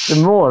we shoot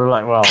some more? I'm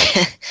like, well,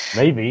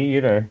 maybe,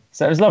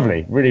 So it was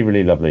lovely, really,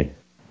 really lovely.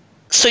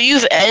 So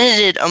you've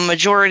edited a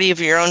majority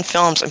of your own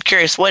films. I'm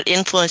curious, what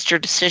influenced your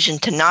decision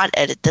to not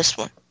edit this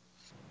one?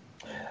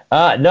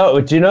 No,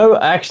 do you know?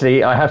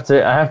 Actually, I have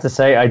to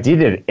say I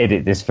did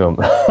edit this film.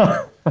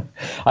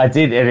 I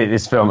did edit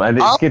this film, and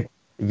it's good.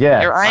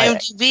 Yeah, your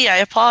IMDb. I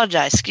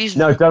apologize. Excuse me.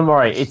 No, don't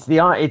worry. It's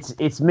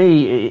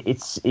me.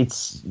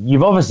 It's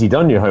you've obviously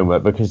done your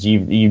homework because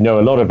you know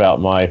a lot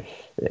about my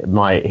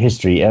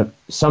history.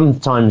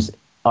 Sometimes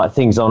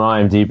things on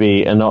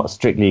IMDb are not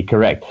strictly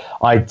correct.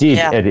 I did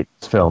edit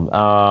this film,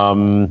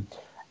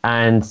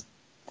 and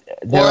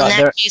in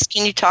that case,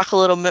 can you talk a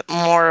little bit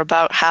more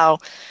about how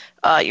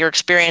your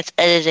experience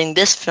editing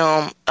this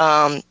film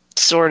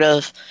sort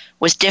of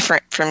was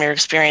different from your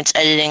experience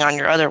editing on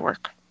your other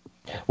work?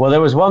 Well,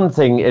 there was one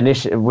thing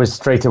was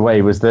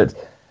that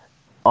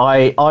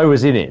I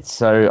was in it,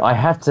 so I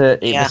had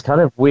to. It was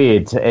kind of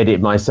weird to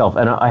edit myself,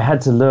 and I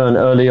had to learn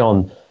early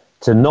on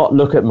to not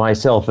look at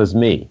myself as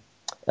me.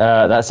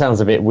 That sounds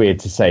a bit weird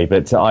to say,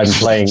 but I'm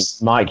playing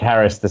Mike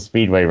Harris, the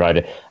Speedway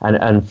rider,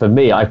 and for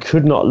me, I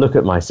could not look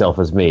at myself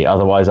as me.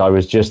 Otherwise, I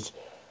was just,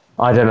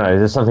 I don't know.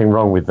 There's something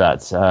wrong with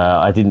that.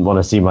 I didn't want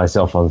to see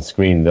myself on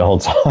screen the whole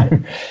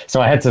time,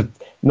 so I had to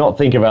not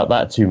think about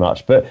that too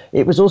much. But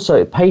it was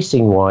also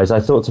pacing-wise, I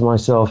thought to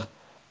myself,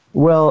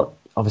 well,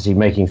 obviously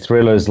making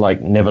thrillers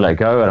like Never Let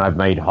Go, and I've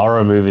made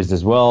horror movies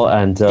as well,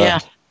 and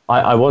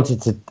I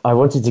wanted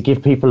to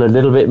give people a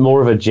little bit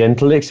more of a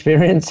gentle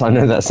experience. I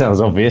know that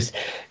sounds obvious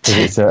because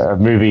it's a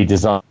movie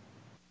designed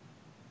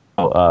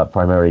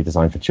primarily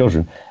designed for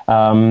children.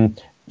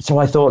 So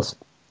I thought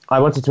I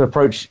wanted to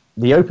approach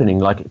the opening,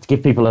 like to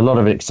give people a lot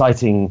of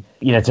exciting,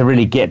 to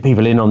really get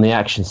people in on the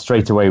action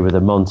straight away with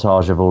a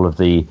montage of all of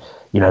the,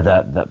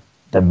 the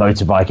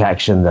motorbike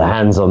action, the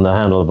hands on the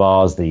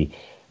handlebars,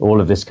 all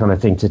of this kind of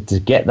thing to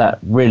get that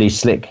really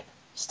slick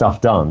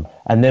stuff done.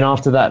 And then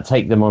after that,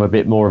 take them on a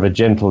bit more of a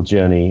gentle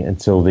journey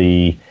until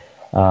the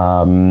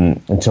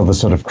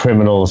sort of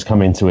criminals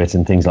come into it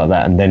and things like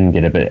that, and then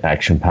get a bit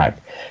action packed.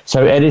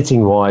 So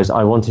editing wise,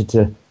 I wanted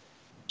to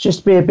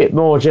just be a bit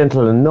more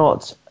gentle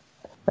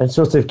and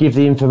sort of give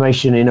the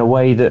information in a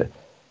way that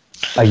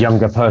a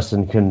younger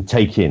person can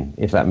take in,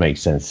 if that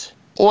makes sense.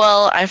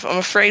 Well, I'm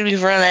afraid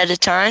we've run out of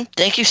time.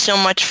 Thank you so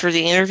much for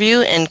the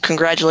interview, and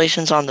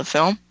congratulations on the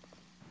film.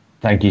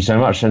 Thank you so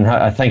much, and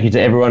thank you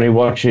to everyone who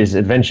watches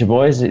Adventure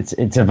Boys.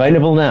 It's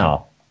available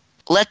now.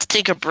 Let's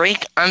take a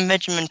break. I'm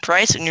Benjamin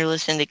Price, and you're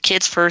listening to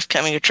Kids First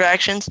Coming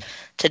Attractions.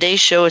 Today's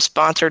show is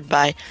sponsored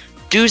by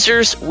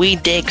Doozer's We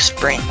Dig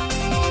Spring.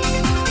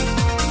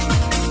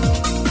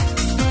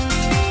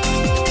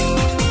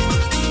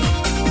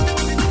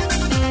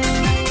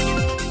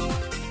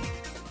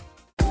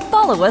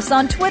 Follow us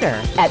on Twitter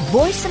at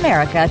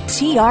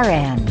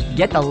VoiceAmericaTRN.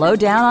 Get the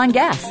lowdown on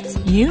guests,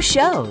 new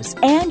shows,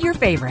 and your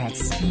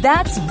favorites.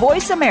 That's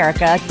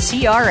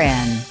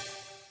VoiceAmericaTRN.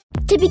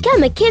 To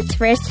become a Kids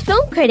First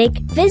film critic,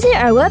 visit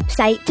our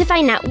website to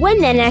find out when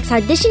the next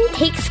audition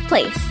takes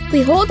place.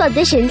 We hold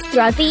auditions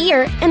throughout the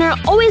year and are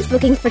always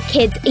looking for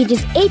kids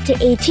ages 8 to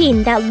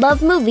 18 that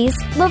love movies,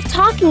 love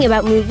talking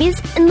about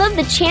movies, and love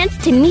the chance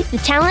to meet the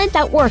talent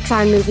that works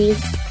on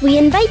movies. We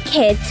invite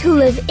kids who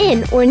live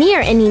in or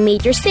near any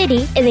major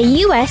city in the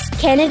U.S.,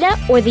 Canada,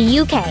 or the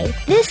UK.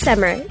 This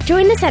summer,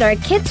 join us at our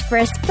Kids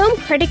First Film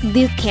Critic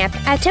Boot Camp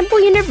at Temple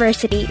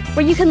University,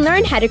 where you can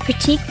learn how to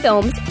critique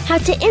films, how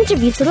to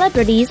interview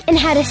celebrities, and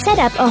how to set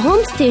up a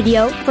home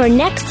studio for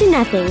next to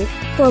nothing.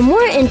 For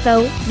more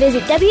info,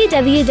 visit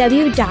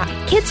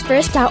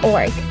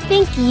www.kidsfirst.org.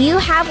 Think you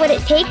have what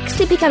it takes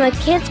to become a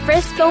Kids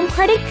First film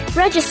critic?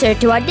 Register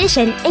to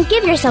audition and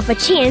give yourself a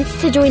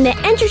chance to join the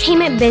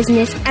entertainment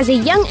business as a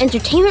young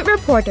entertainment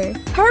reporter.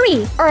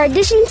 Hurry! Our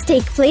auditions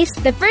take place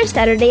the first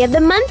Saturday of the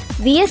month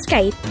via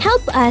Skype.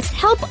 Help us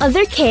help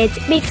other kids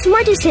make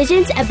smart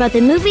decisions about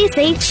the movies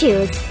they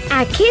choose.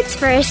 At Kids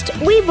First,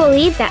 we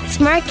believe that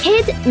smart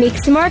kids make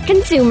smart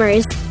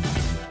consumers.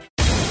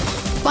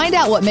 Find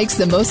out what makes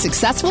the most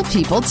successful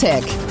people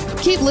tick.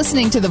 Keep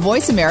listening to the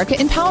Voice America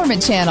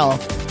Empowerment Channel.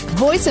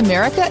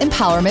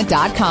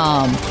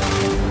 VoiceAmericaEmpowerment.com.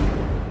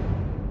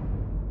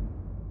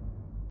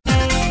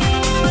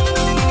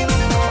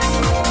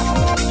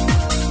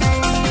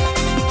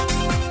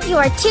 You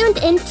are tuned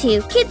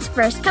into Kids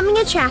First Coming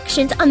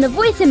Attractions on the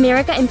Voice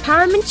America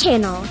Empowerment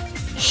Channel.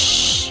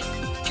 Shh!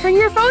 Turn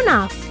your phone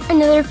off.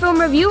 Another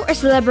film review or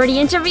celebrity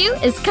interview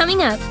is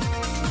coming up.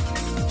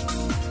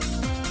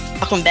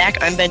 Welcome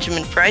back. I'm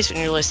Benjamin Price, and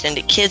you're listening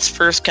to Kids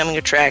First Coming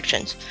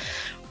Attractions.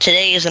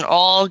 Today is an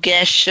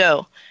all-guest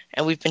show,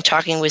 and we've been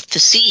talking with the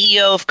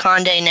CEO of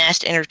Condé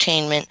Nast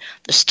Entertainment,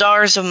 the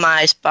stars of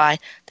My Spy,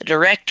 the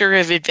director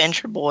of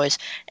Adventure Boys,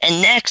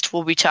 and next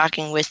we'll be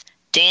talking with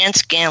Dan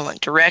Scanlon,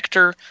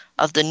 director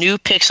of the new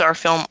Pixar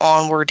film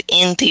Onward,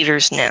 in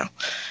theaters now.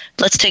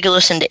 Let's take a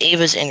listen to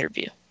Ava's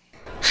interview.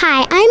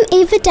 Hi, I'm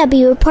Ava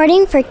W.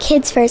 reporting for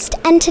Kids First,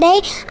 and today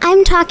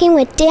I'm talking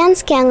with Dan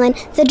Scanlon,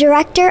 the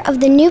director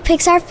of the new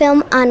Pixar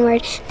film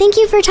Onward. Thank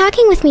you for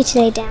talking with me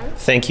today, Dan.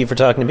 Thank you for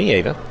talking to me,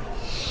 Ava.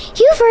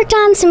 You've worked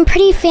on some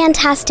pretty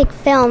fantastic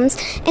films,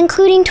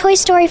 including Toy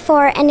Story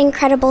 4 and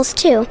Incredibles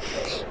 2.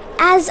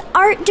 As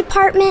art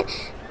department,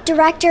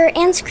 director,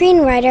 and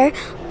screenwriter,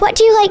 what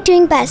do you like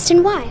doing best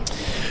and why?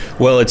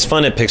 Well, it's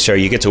fun at Pixar.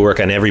 You get to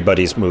work on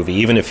everybody's movie.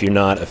 Even if you're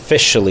not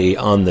officially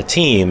on the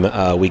team,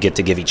 we get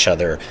to give each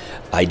other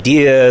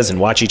ideas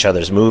and watch each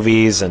other's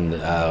movies. And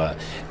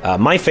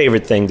my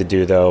favorite thing to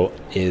do, though,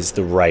 is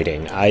the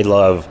writing. I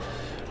love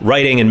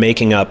writing and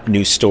making up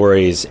new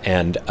stories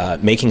and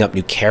making up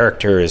new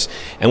characters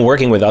and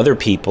working with other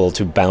people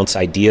to bounce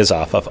ideas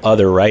off of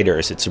other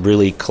writers. It's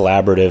really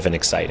collaborative and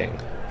exciting.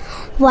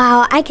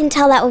 Wow, I can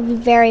tell that would be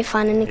very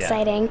fun and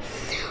exciting.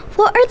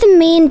 What are the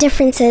main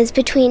differences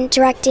between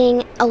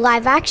directing a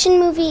live-action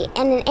movie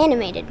and an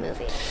animated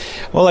movie?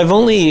 Well, I've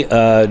only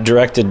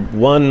directed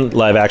one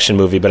live-action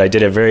movie, but I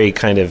did it very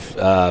kind of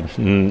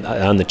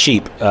on the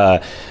cheap.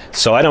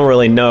 So I don't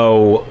really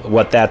know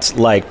what that's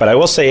like. But I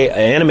will say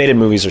animated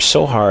movies are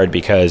so hard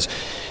because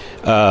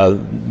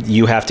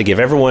you have to give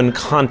everyone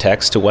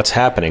context to what's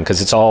happening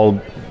because it's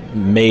all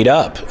made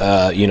up.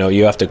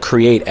 You have to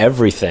create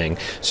everything.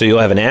 So you'll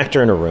have an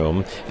actor in a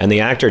room, and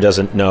the actor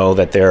doesn't know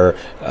that they're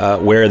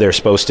where they're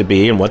supposed to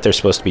be and what they're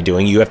supposed to be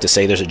doing. You have to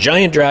say there's a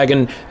giant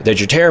dragon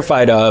that you're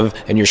terrified of,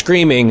 and you're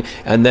screaming,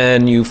 and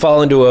then you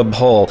fall into a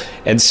hole.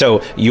 And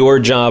so your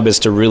job is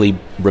to really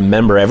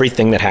remember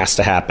everything that has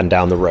to happen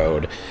down the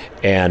road,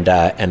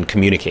 and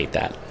communicate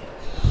that.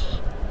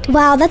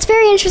 Wow, that's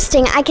very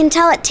interesting. I can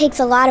tell it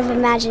takes a lot of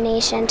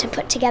imagination to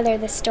put together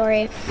this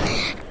story.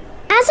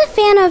 As a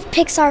fan of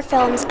Pixar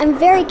films, I'm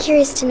very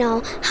curious to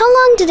know, how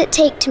long did it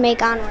take to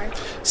make Onward?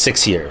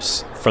 6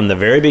 years. From the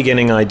very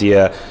beginning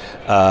idea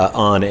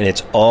on, and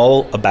it's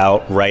all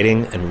about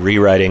writing and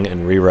rewriting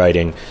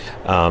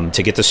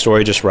to get the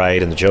story just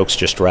right and the jokes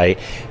just right.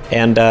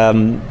 And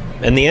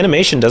the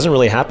animation doesn't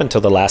really happen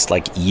till the last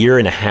year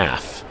and a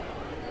half.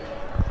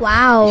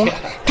 Wow,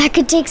 that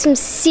could take some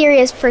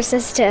serious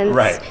persistence.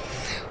 Right.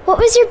 What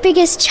was your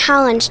biggest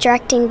challenge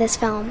directing this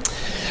film?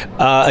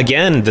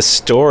 Again, the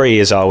story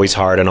is always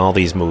hard in all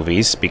these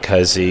movies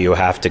because you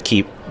have to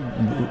keep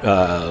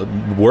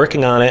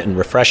working on it and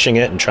refreshing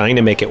it and trying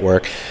to make it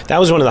work. That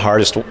was one of the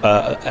hardest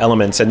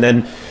elements. And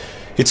then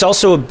it's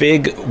also a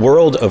big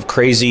world of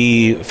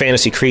crazy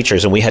fantasy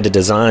creatures, and we had to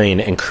design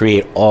and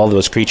create all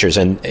those creatures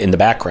in the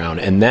background.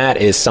 And that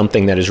is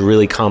something that is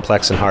really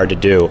complex and hard to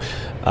do.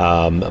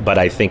 But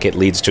I think it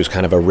leads to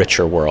kind of a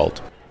richer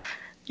world.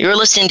 You're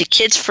listening to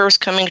Kids First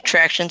Coming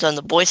Attractions on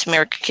the Voice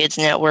America Kids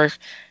Network.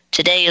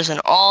 Today is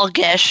an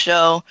all-guest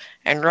show,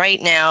 and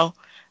right now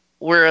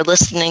we're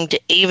listening to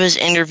Ava's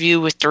interview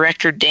with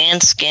director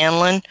Dan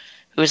Scanlon,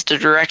 who is the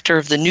director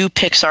of the new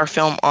Pixar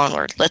film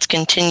Onward. Let's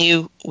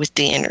continue with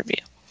the interview.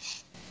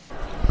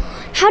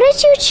 How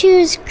did you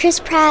choose Chris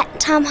Pratt,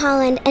 Tom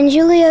Holland, and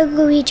Julia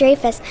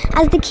Louis-Dreyfus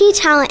as the key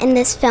talent in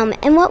this film,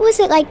 and what was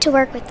it like to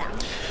work with them?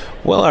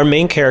 Well, our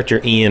main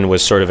character, Ian,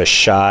 was sort of a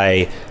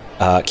shy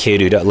kid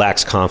who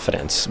lacks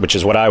confidence, which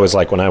is what I was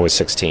like when I was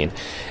 16.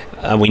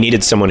 We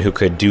needed someone who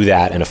could do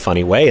that in a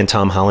funny way, and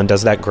Tom Holland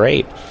does that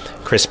great.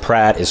 Chris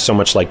Pratt is so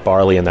much like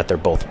Barley in that they're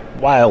both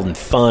wild and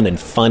fun and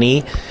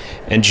funny.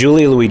 And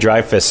Julia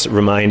Louis-Dreyfus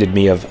reminded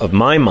me of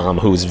my mom,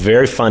 who was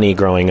very funny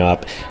growing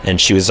up,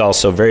 and she was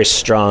also very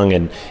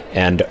strong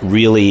and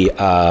really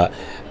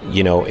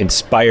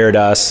inspired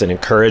us and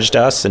encouraged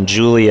us. And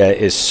Julia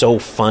is so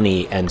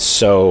funny and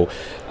so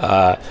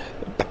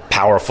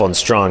powerful and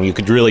strong. You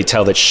could really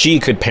tell that she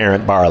could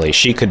parent Barley.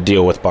 She could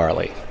deal with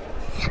Barley.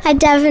 I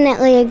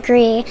definitely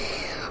agree.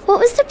 What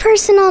was the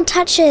personal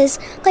touches?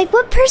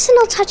 What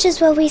personal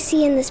touches will we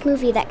see in this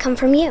movie that come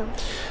from you?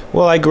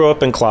 Well, I grew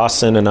up in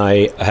Clawson, and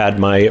I had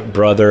my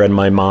brother and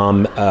my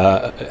mom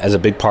as a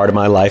big part of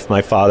my life.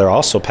 My father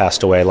also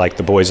passed away, like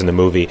the boys in the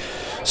movie.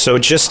 So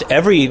just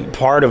every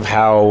part of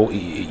how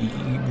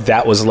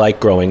that was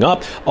like growing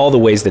up, all the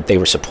ways that they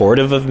were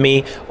supportive of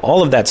me,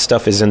 all of that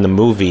stuff is in the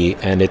movie,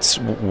 and it's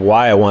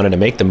why I wanted to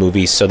make the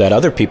movie, so that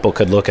other people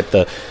could look at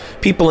the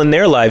people in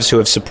their lives who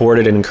have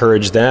supported and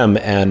encouraged them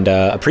and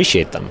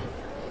appreciate them.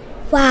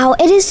 Wow,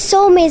 it is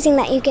so amazing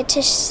that you get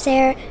to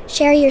share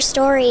your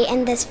story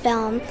in this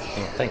film.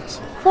 Oh, thanks.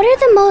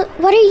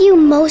 What are you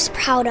most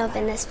proud of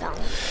in this film?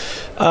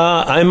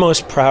 I'm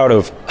most proud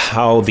of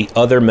how the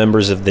other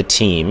members of the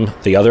team,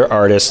 the other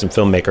artists and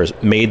filmmakers,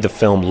 made the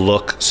film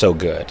look so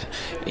good.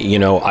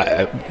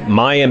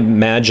 My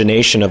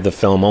imagination of the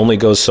film only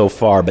goes so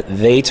far, but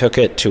they took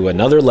it to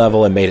another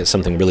level and made it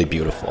something really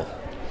beautiful.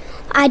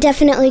 I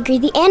definitely agree.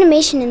 The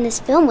animation in this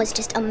film was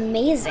just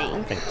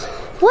amazing. Thanks.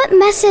 What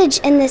message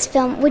in this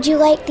film would you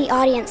like the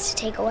audience to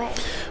take away?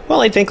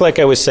 Well, I think, like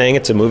I was saying,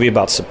 it's a movie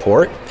about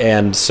support,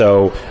 and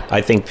so I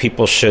think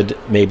people should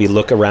maybe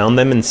look around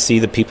them and see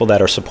the people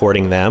that are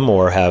supporting them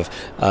or have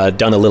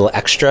done a little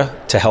extra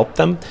to help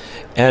them,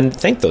 and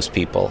thank those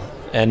people,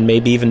 and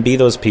maybe even be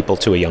those people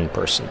to a young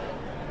person.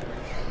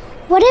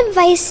 What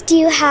advice do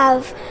you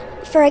have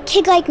for a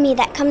kid like me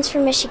that comes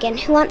from Michigan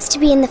who wants to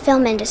be in the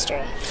film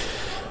industry?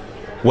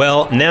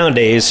 Well,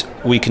 nowadays,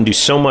 we can do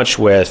so much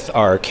with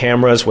our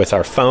cameras, with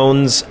our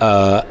phones,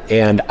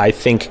 and I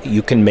think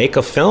you can make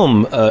a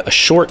film, a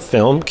short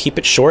film, keep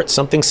it short,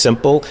 something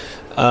simple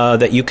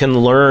that you can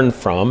learn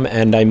from.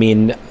 And I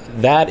mean,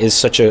 that is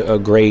such a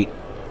great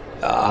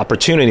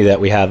opportunity that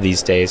we have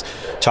these days.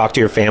 Talk to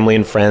your family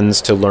and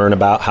friends to learn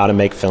about how to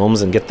make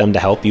films and get them to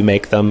help you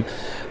make them.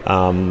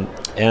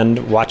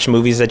 And watch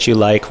movies that you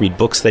like, read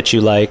books that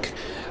you like.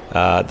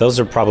 Those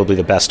are probably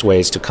the best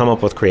ways to come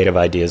up with creative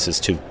ideas, is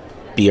to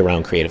be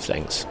around creative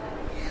things.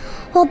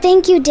 Well,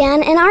 thank you,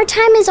 Dan. And our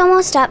time is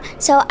almost up,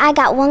 so I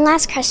got one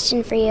last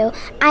question for you.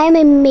 I am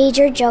a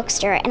major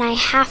jokester, and I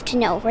have to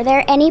know, were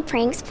there any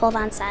pranks pulled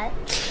on set?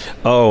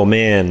 Oh,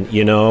 man,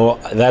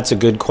 that's a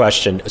good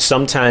question.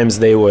 Sometimes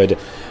they would,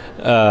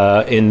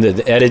 in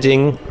the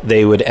editing,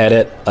 they would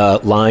edit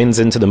lines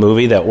into the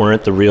movie that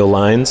weren't the real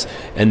lines,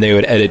 and they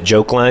would edit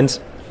joke lines.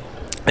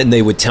 And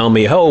they would tell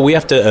me, "Oh, we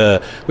have to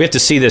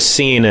see this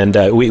scene, and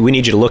we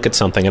need you to look at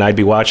something." And I'd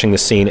be watching the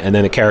scene, and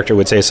then the character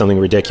would say something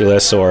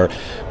ridiculous or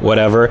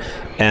whatever,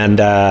 and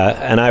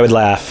I would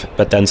laugh,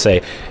 but then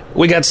say,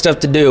 "We got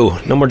stuff to do.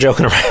 No more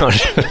joking around."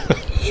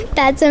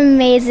 That's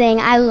amazing.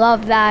 I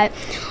love that.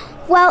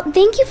 Well,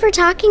 thank you for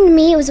talking to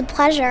me. It was a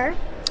pleasure.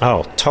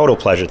 Oh, total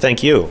pleasure.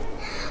 Thank you.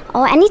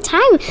 Oh,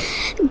 anytime.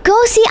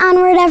 Go see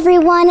Onward,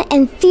 everyone,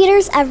 in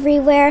theaters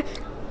everywhere.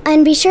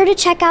 And be sure to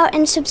check out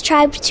and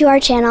subscribe to our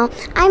channel.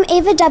 I'm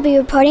Ava W.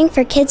 reporting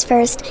for Kids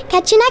First.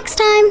 Catch you next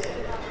time.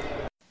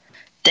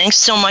 Thanks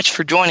so much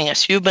for joining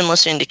us. You've been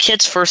listening to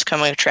Kids First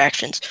Coming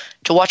Attractions.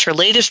 To watch our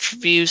latest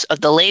reviews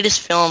of the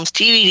latest films,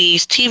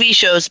 DVDs, TV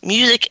shows,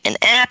 music, and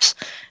apps,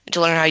 and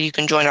to learn how you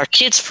can join our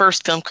Kids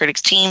First Film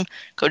Critics team,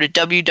 go to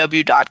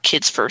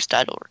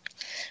www.kidsfirst.org.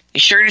 Be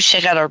sure to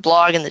check out our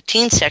blog in the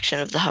teen section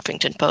of the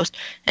Huffington Post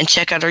and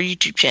check out our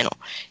YouTube channel.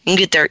 You can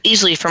get there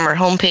easily from our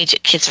homepage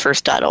at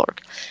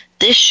kidsfirst.org.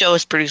 This show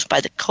is produced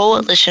by the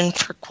Coalition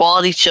for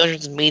Quality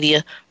Children's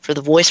Media for the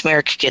Voice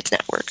America Kids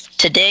Network.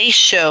 Today's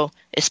show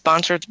is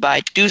sponsored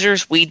by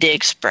Doozer's We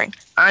Dig Spring.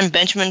 I'm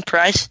Benjamin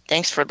Price.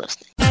 Thanks for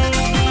listening.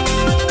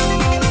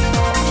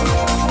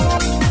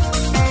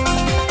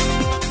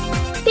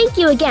 Thank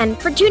you again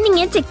for tuning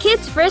in to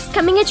Kids First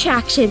Coming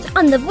Attractions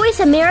on the Voice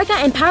America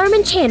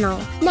Empowerment Channel.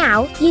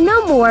 Now, you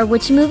know more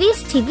which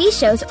movies, TV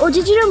shows, or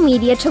digital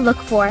media to look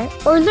for,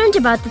 or learned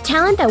about the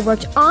talent that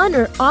worked on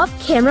or off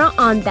camera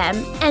on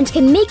them, and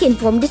can make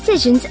informed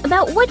decisions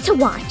about what to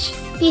watch.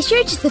 Be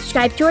sure to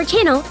subscribe to our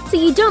channel so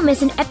you don't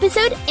miss an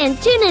episode,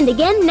 and tune in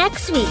again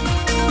next week.